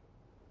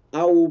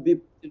I would be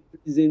put in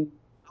prison.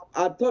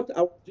 I thought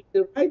I was doing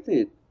the right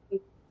thing.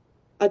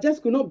 I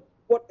just could not believe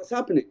what was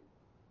happening.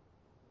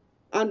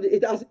 And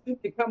it has even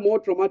become more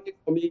traumatic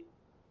for me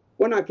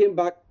when I came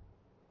back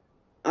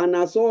and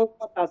I saw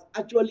what has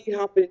actually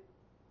happened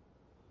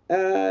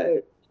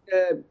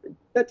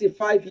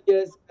 35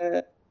 years,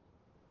 by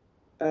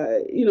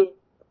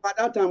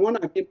that time when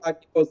I came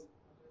back, it was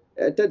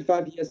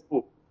 35 years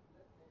on.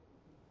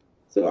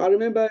 So I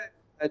remember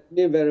that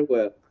name very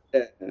well.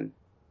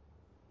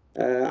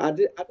 I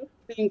don't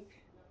think,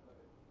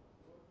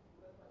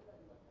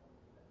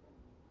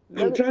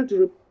 I'm trying to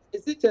remember,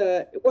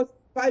 it was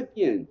 5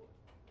 yen?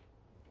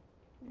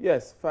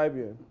 Yes, 5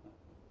 years.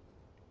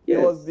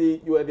 Yes.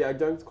 You were the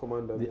adjunct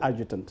commander. The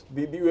adjutant.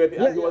 He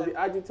was the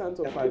adjutant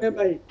of 5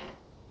 years.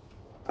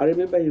 I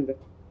remember him.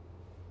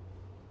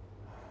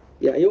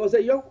 Yeah, he was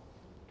a young.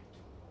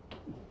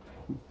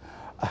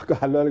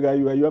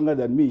 You are younger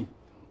than me.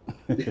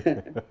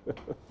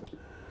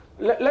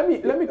 Let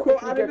me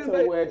quickly get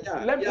a word.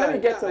 Let me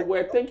get a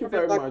word. Thank you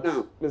very much,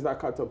 Mr.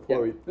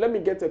 Katapori. Yeah. Let me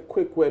get a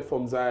quick word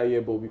from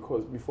Zaya Yebo,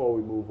 because before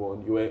we move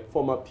on, you were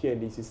former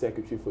PNDC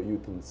Secretary for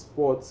Youth and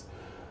Sports.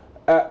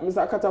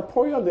 Mr.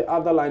 Katapori on the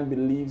other line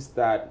believes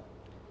that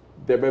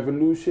the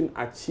revolution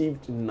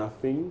achieved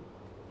nothing.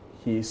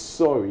 He's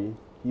sorry.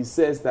 He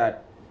says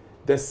that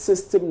the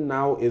system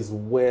now is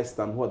worse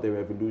than what the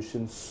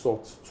revolution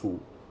sought to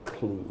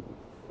clean.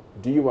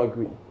 Do you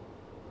agree?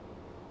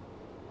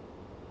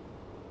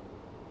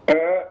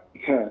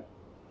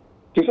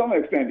 To some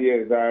extent,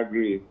 yes, I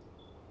agree.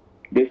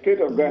 The state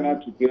of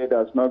Ghana today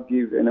does not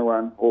give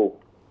anyone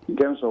hope in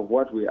terms of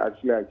what we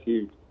actually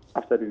achieved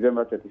after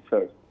December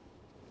 31st.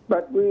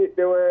 But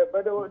there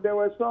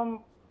were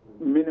some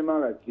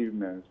minimal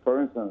achievements.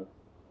 For instance,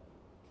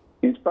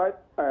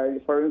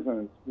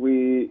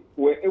 we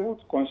were able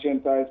to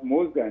conscientize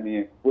most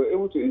Ghanaians. We were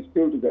able to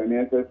instill to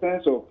Ghanaians a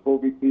sense of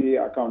probity,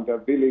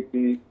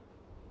 accountability,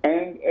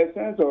 and a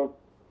sense of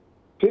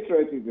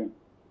patriotism.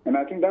 And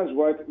I think that's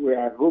what we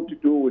are hoping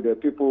to do with the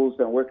People's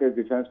and Workers'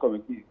 Defense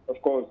Committee. Of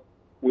course,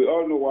 we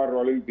all know what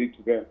Rawlings did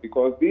to them,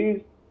 because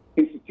these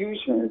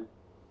institutions,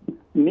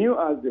 new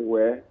as they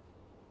were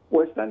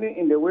standing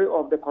in the way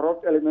of the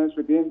corrupt elements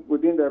within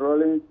the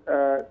Rawlings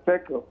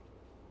circle.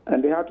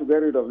 And they had to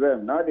get rid of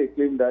them. Now they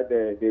claim that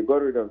they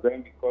got rid of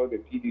them because the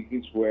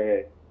PDCs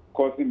were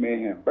causing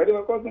mayhem. But they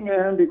were causing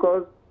mayhem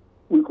because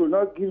we could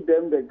not give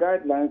them the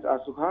guidelines as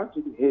to how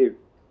to behave.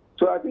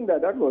 So I think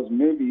that was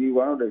maybe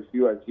one of the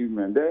few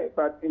achievements there.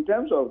 But in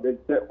terms of the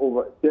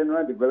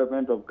general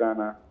development of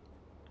Ghana,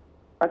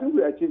 I think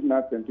we achieved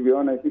nothing, to be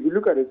honest. If you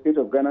look at the state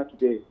of Ghana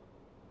today,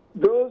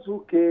 those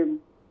who came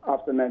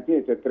after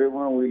 1983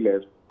 when we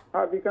left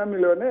have become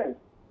millionaires.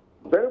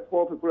 Very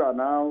poor people are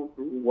now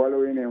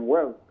wallowing in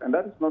wealth, and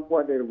that is not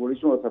what the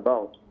revolution was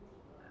about.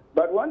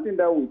 But one thing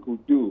that we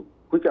could do,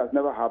 which has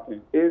never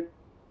happened, is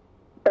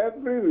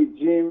every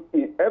regime,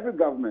 every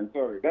government,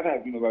 that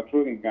has been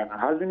overthrown in Ghana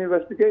has been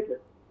investigated.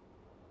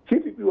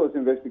 CPP was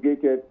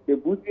investigated. The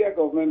Budu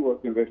government was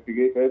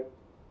investigated.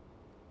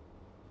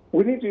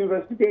 We need to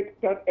investigate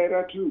that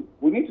era too.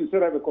 We need to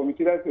set up a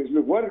committee that says,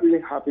 look, what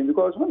really happened?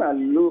 Because when I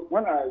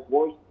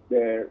watched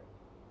the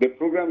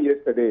program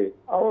yesterday,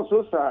 I was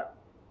so sad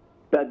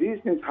that these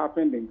things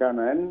happened in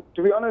Ghana. And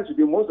to be honest with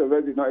you, most of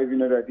us did not even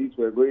know that these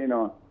were going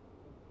on.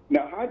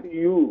 Now, how do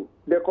you,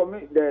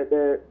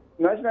 the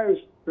National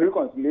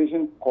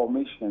Reconciliation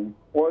Commission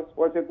was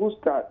a good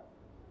start,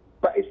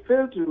 but it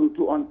failed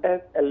to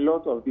unearth a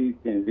lot of these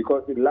things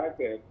because it lacked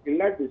a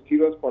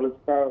serious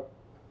political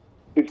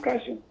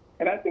discussion.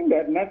 And I think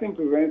that nothing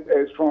prevents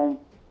us from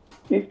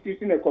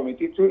instituting a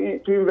committee to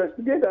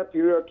investigate that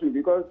period too,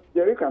 because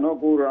Jerry cannot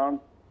go around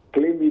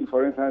claiming,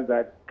 for instance,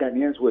 that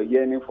Ghanaians were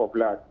yearning for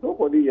blood.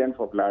 Nobody yearned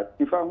for blood.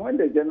 In fact, when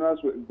the generals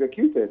were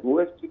executed, we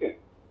were students.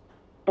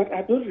 But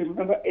I don't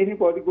remember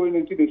anybody going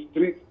into the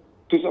streets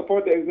to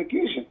support the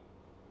execution.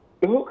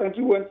 The whole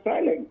country went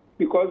silent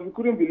because we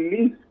couldn't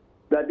believe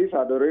that this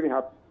had already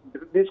happened.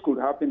 This could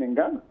happen in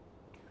Ghana.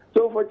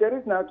 So for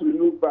Jerry now to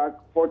look back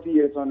 40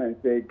 years on and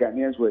say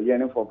Ghanaians were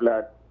yearning for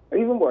blood,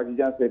 even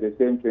Bodijan said the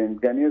same thing,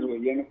 Ghanaians were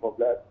yearning for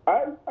blood.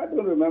 I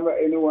don't remember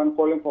anyone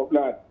calling for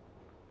blood.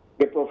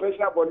 The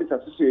Professional Bodies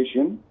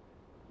Association,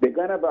 the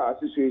Ghana Bar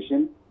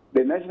Association,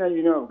 the National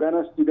Union of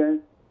Ghana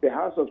Students, the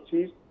House of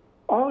Chiefs,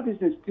 all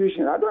these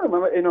institutions, I don't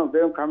remember any of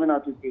them coming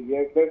out to say,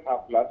 yes, let's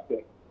have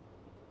bloodshed.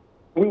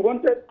 We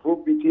wanted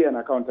probity and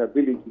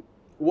accountability.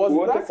 Was we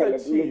wanted that Kalabule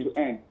achieved? to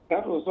end.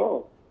 That was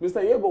all.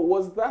 Mr. Yebo,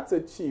 was that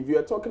achieved? You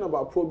are talking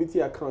about probity,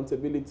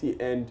 accountability,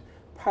 and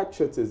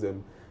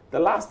patriotism. The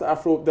last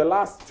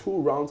two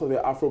rounds of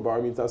the Afro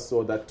Barometer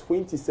saw that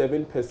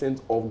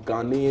 27% of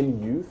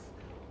Ghanaian youth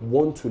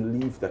want to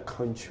leave the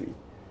country.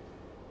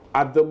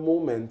 At the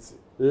moment,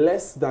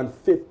 less than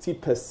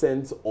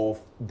 50%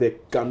 of the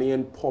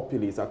Ghanaian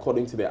populace,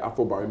 according to the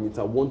Afro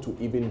Barometer, want to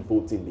even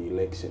vote in the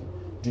election.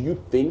 Do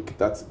you think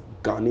that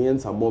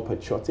Ghanaians are more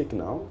patriotic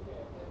now?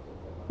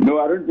 No,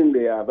 I don't think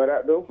they are.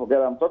 But don't forget,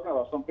 I'm talking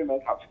about something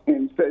that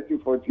happened 30,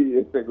 40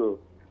 years ago.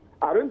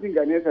 I don't think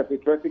Ghanaians are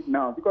patriotic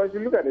now, because if you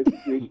look at the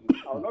situation,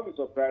 I will not be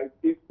surprised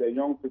if the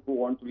young people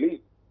want to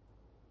leave.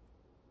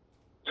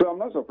 So I'm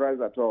not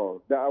surprised at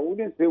all. That I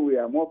wouldn't say we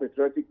are more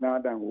patriotic now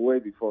than we were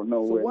before.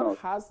 No, so we're what not.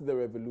 Has the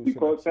revolution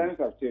because achieved? times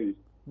have changed.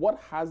 What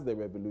has the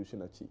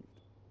revolution achieved?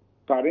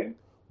 Pardon?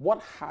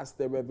 What has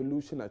the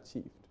revolution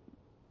achieved?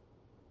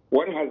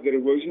 What has the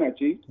revolution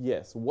achieved?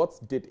 Yes, what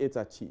did it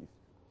achieve?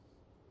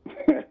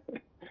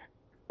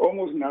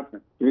 Almost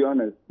nothing, to be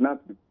honest,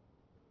 nothing.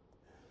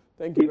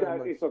 Thank you very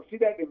much. It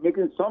succeeded in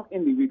making some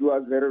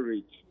individuals very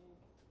rich.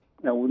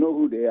 And we know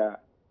who they are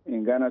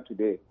in Ghana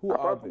today. Who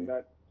Apart are from they?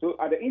 that, so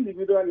at the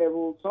individual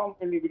level, some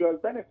individuals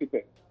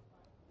benefited.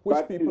 Which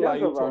but people are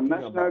you talking in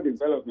terms of our national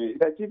development,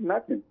 it achieved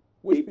nothing.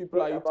 Which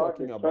people are you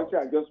talking the about?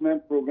 Structure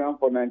Adjustment Program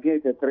for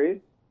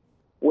 1983.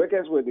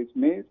 Workers were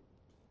dismissed.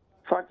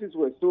 Factories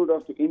were sold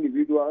off to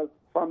individuals,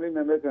 family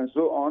members, and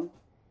so on.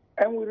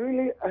 And we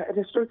really,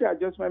 the structure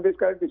adjustment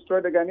basically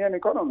destroyed the Ghanaian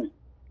economy.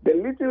 The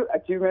little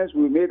achievements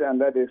we made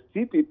under the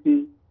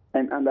CPP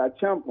and under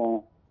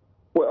Champon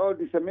were all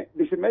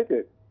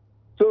decimated.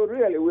 So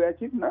really, we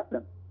achieved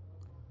nothing.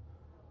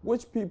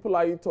 Which people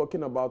are you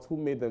talking about who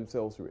made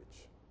themselves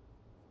rich?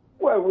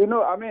 Well, we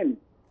know,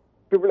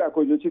 people like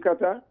Kojo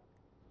Chikata,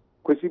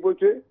 Kwesi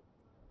Boche,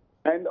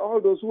 and all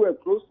those who were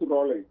close to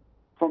rolling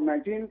from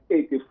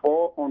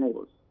 1984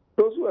 onwards.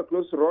 Those who are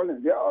close to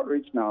rolling, they are all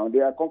rich now. They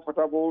are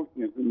comfortable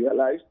in their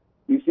lives.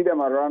 You see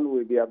them around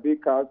with their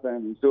big cars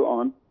and so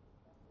on.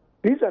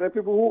 These are the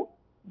people who,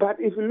 but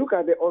if you look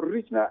at the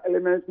original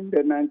elements in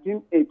the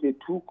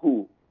 1982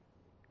 coup,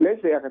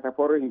 let's say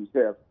Akataporo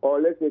himself,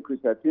 or let's say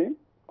Christatin,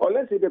 or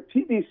let's say the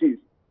PDCs,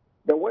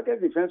 the Workers'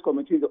 Defense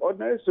Committee, the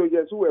ordinary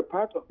soldiers who were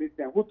part of this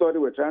thing, who thought they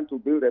were trying to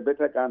build a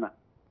better Ghana,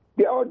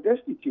 they are all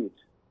destitute.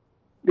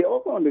 They are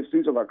often on the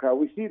streets of Accra.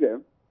 We see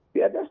them.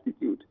 They are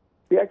destitute.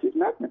 They achieve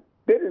nothing.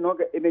 They did not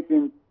get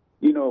anything,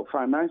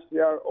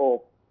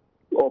 financial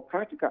or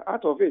practical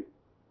out of it.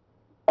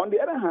 On the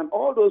other hand,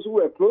 all those who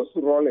were close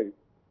to rolling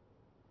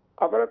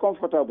are very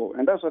comfortable,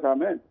 and that's what I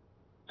meant.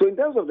 So in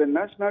terms of the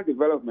national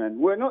development,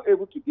 we're not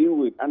able to deal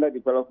with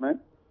underdevelopment.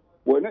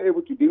 We're not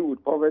able to deal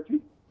with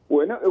poverty.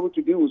 We're not able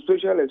to deal with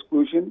social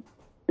exclusion.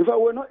 In fact,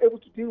 we're not able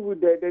to deal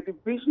with the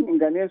division in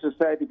Ghanaian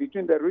society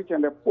between the rich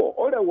and the poor.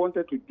 All I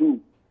wanted to do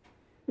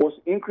was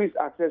increase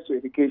access to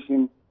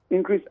education,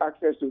 increase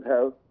access to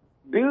health,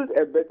 build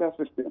a better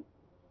system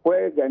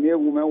where Ghanaian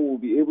women will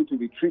be able to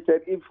be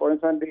treated if, for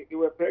instance, they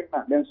were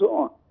pregnant and so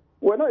on.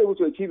 We're not able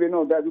to achieve any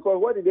of that because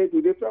what did they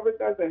do? They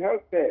privatized the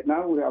health care.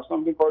 Now we have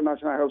something called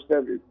National Health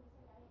Service.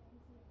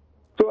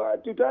 So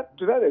to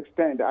that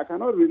extent, I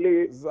cannot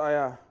relate.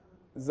 Zaya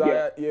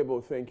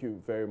Yebo, thank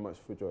you very much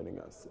for joining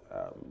us.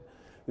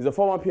 He's a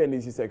former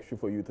PNDC Secretary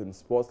for Youth and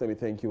Sports. Let me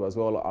thank you as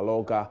well.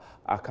 Aloga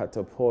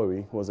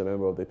Akatapori was a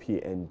member of the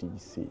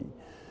PNDC.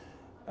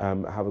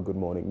 Have a good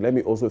morning. Let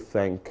me also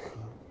thank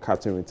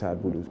Captain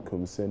Retired Budu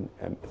Koomson.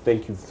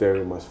 Thank you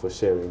very much for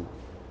sharing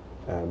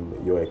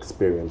your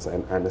experience.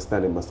 And I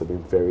understand it must have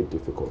been very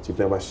difficult. You've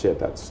never shared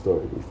that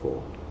story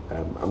before.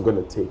 I'm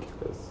going to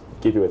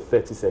give you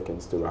 30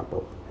 seconds to wrap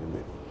up and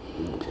then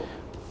we move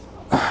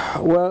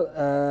on. Well,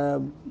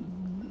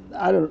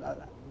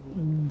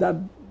 that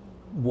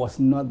was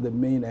not the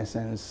main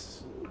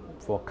essence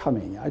for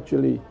coming.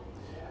 Actually,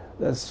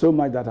 there's so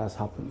much that has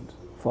happened.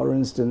 For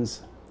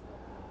instance,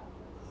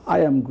 I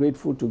am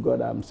grateful to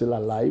God I'm still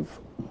alive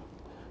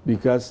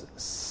because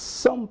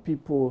some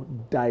people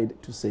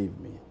died to save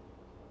me.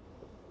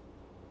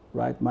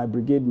 Right? My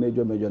brigade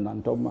major, Major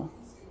Nantoma,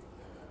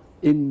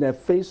 in the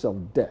face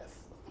of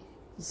death,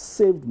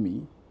 saved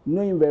me,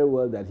 knowing very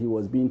well that he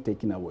was being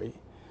taken away.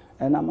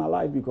 And I'm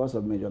alive because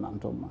of Major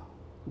Nantoma,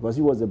 because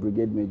he was a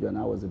brigade major and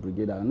I was a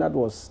brigadier. And that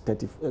was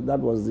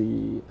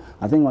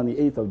I think on the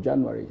 8th of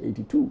January,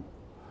 82,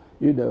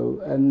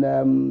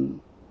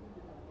 and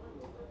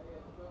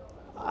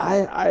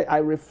I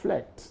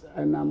reflect,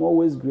 and I'm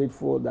always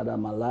grateful that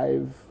I'm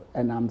alive,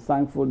 and I'm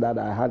thankful that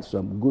I had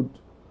some good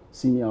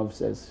senior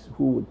officers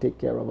who would take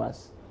care of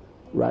us,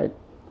 right?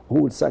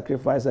 Who would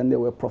sacrifice, and they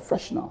were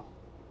professional.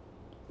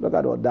 Look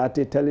at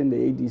Odate telling the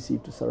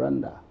ADC to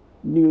surrender,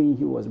 knowing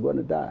he was going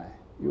to die.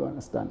 You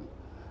understand?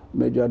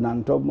 Major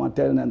Nantoma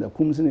telling them that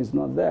Koomson is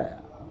not there.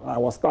 I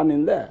was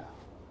standing there,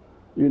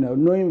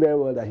 knowing very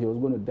well that he was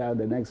going to die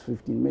the next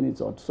 15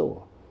 minutes or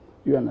so.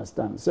 You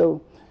understand?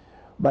 So,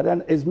 but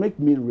then it's made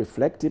me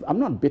reflective. I'm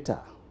not bitter.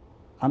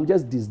 I'm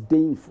just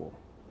disdainful.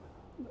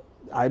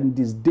 I'm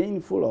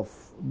disdainful of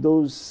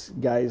those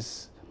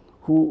guys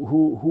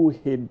who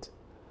hid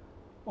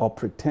or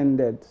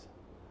pretended,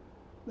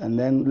 and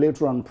then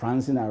later on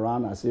prancing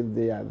around as if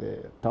they are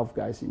the tough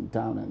guys in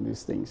town and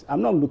these things.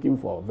 I'm not looking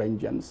for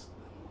vengeance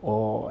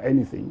or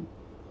anything,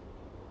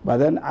 but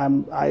then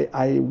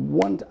I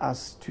want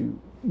us to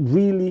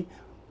really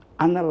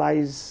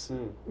analyze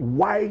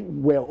why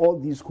were all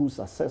these coups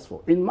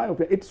successful. In my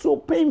opinion, it's so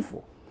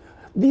painful.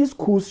 These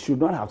coups should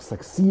not have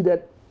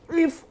succeeded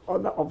if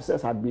other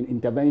officers had been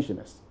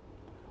interventionists.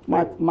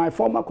 My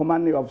former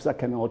commanding officer,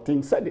 Colonel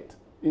Ting, said it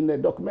in the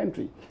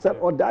documentary. Said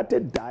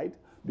Odate died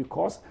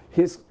because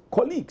his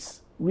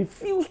colleagues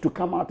refused to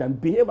come out and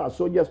behave as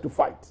soldiers to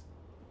fight.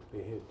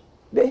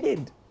 They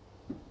hid.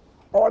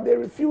 Or they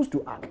refused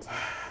to act.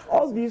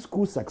 All these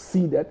coups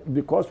succeeded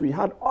because we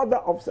had other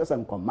officers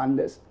and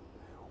commanders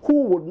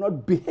who would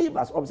not behave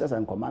as officers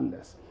and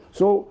commanders.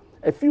 So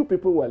a few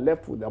people were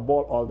left with the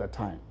ball all the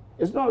time.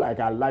 It's not like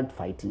I liked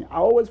fighting. I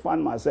always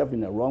found myself in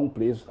the wrong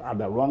place at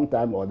the wrong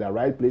time or the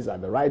right place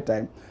at the right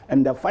time,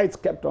 and the fights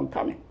kept on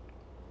coming.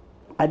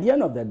 At the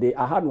end of the day,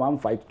 I had one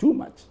fight too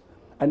much,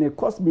 and it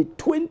cost me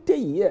 20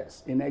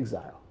 years in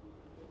exile.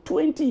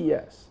 20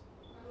 years.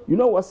 You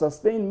know what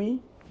sustained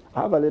me?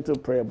 I have a little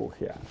prayer book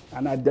here,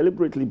 and I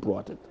deliberately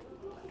brought it.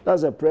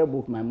 That's a prayer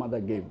book my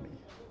mother gave me.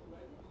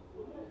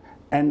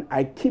 And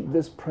I keep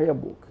this prayer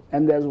book.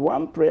 And there's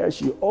one prayer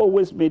she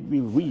always made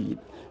me read,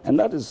 and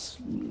that is,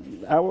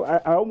 I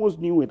almost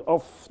knew it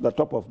off the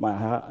top of my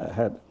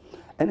head.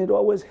 And it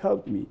always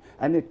helped me.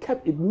 And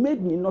it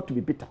made me not to be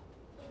bitter.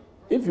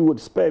 If you would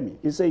spare me,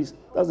 it says,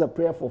 that's a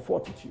prayer for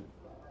fortitude.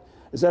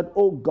 It said,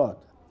 oh God,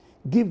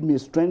 give me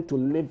strength to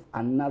live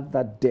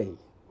another day.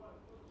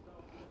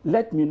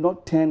 Let me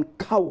not turn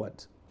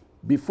coward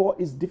before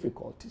its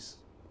difficulties,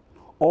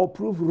 or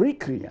prove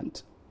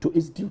recreant to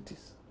its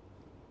duties.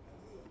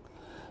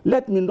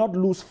 Let me not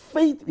lose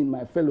faith in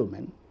my fellow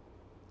men.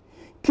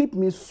 Keep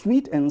me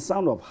sweet and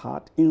sound of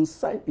heart in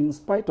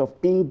spite of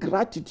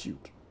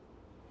ingratitude,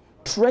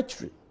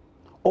 treachery,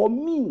 or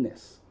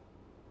meanness.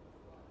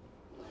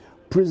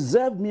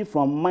 Preserve me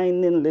from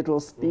minding little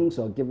things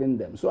or giving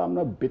them, so I'm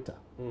not bitter.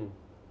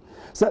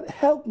 So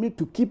help me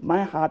to keep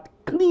my heart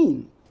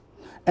clean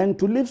and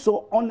to live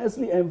so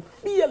honestly and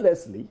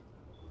fearlessly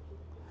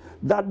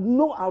that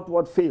no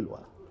outward failure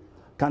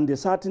can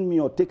dishearten me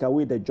or take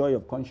away the joy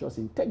of conscious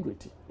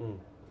integrity.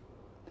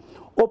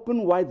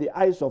 Open wide the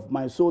eyes of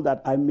my soul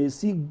that I may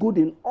see good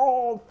in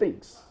all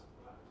things.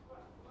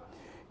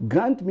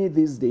 Grant me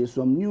these days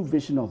some new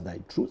vision of thy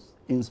truth.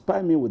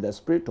 Inspire me with the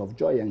spirit of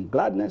joy and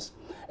gladness,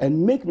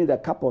 and make me the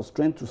cup of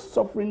strength to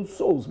suffering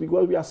souls,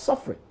 because we are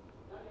suffering.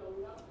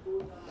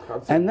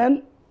 And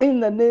then, in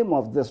the name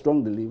of the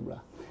strong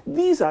deliverer,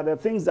 these are the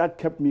things that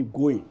kept me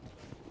going.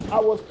 I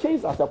was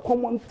chased as a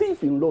common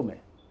thief in Lome.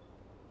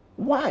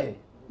 Why?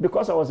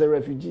 Because I was a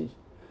refugee.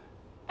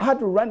 I had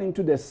to run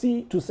into the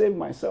sea to save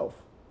myself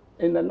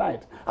in the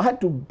night. I had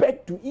to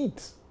beg to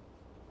eat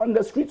on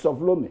the streets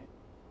of Lome.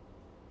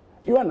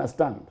 You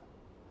understand?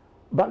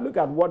 But look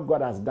at what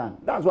God has done.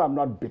 That's why I'm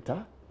not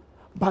bitter.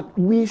 But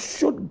we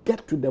should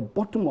get to the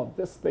bottom of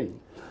this thing.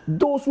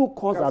 Those who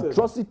cause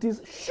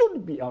atrocities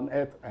should be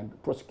unearthed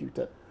and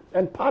prosecuted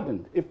and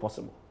pardoned if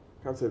possible.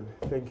 Captain,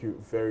 thank you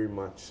very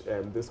much.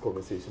 This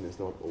conversation is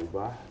not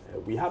over.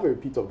 We have a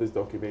repeat of this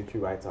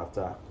documentary right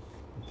after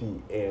the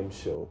AM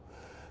show.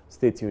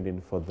 Stay tuned in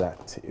for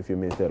that if you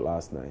missed it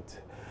last night.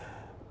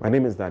 My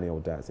name is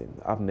Daniel Dazin.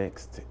 Up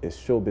next is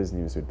Showbiz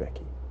News with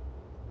Becky.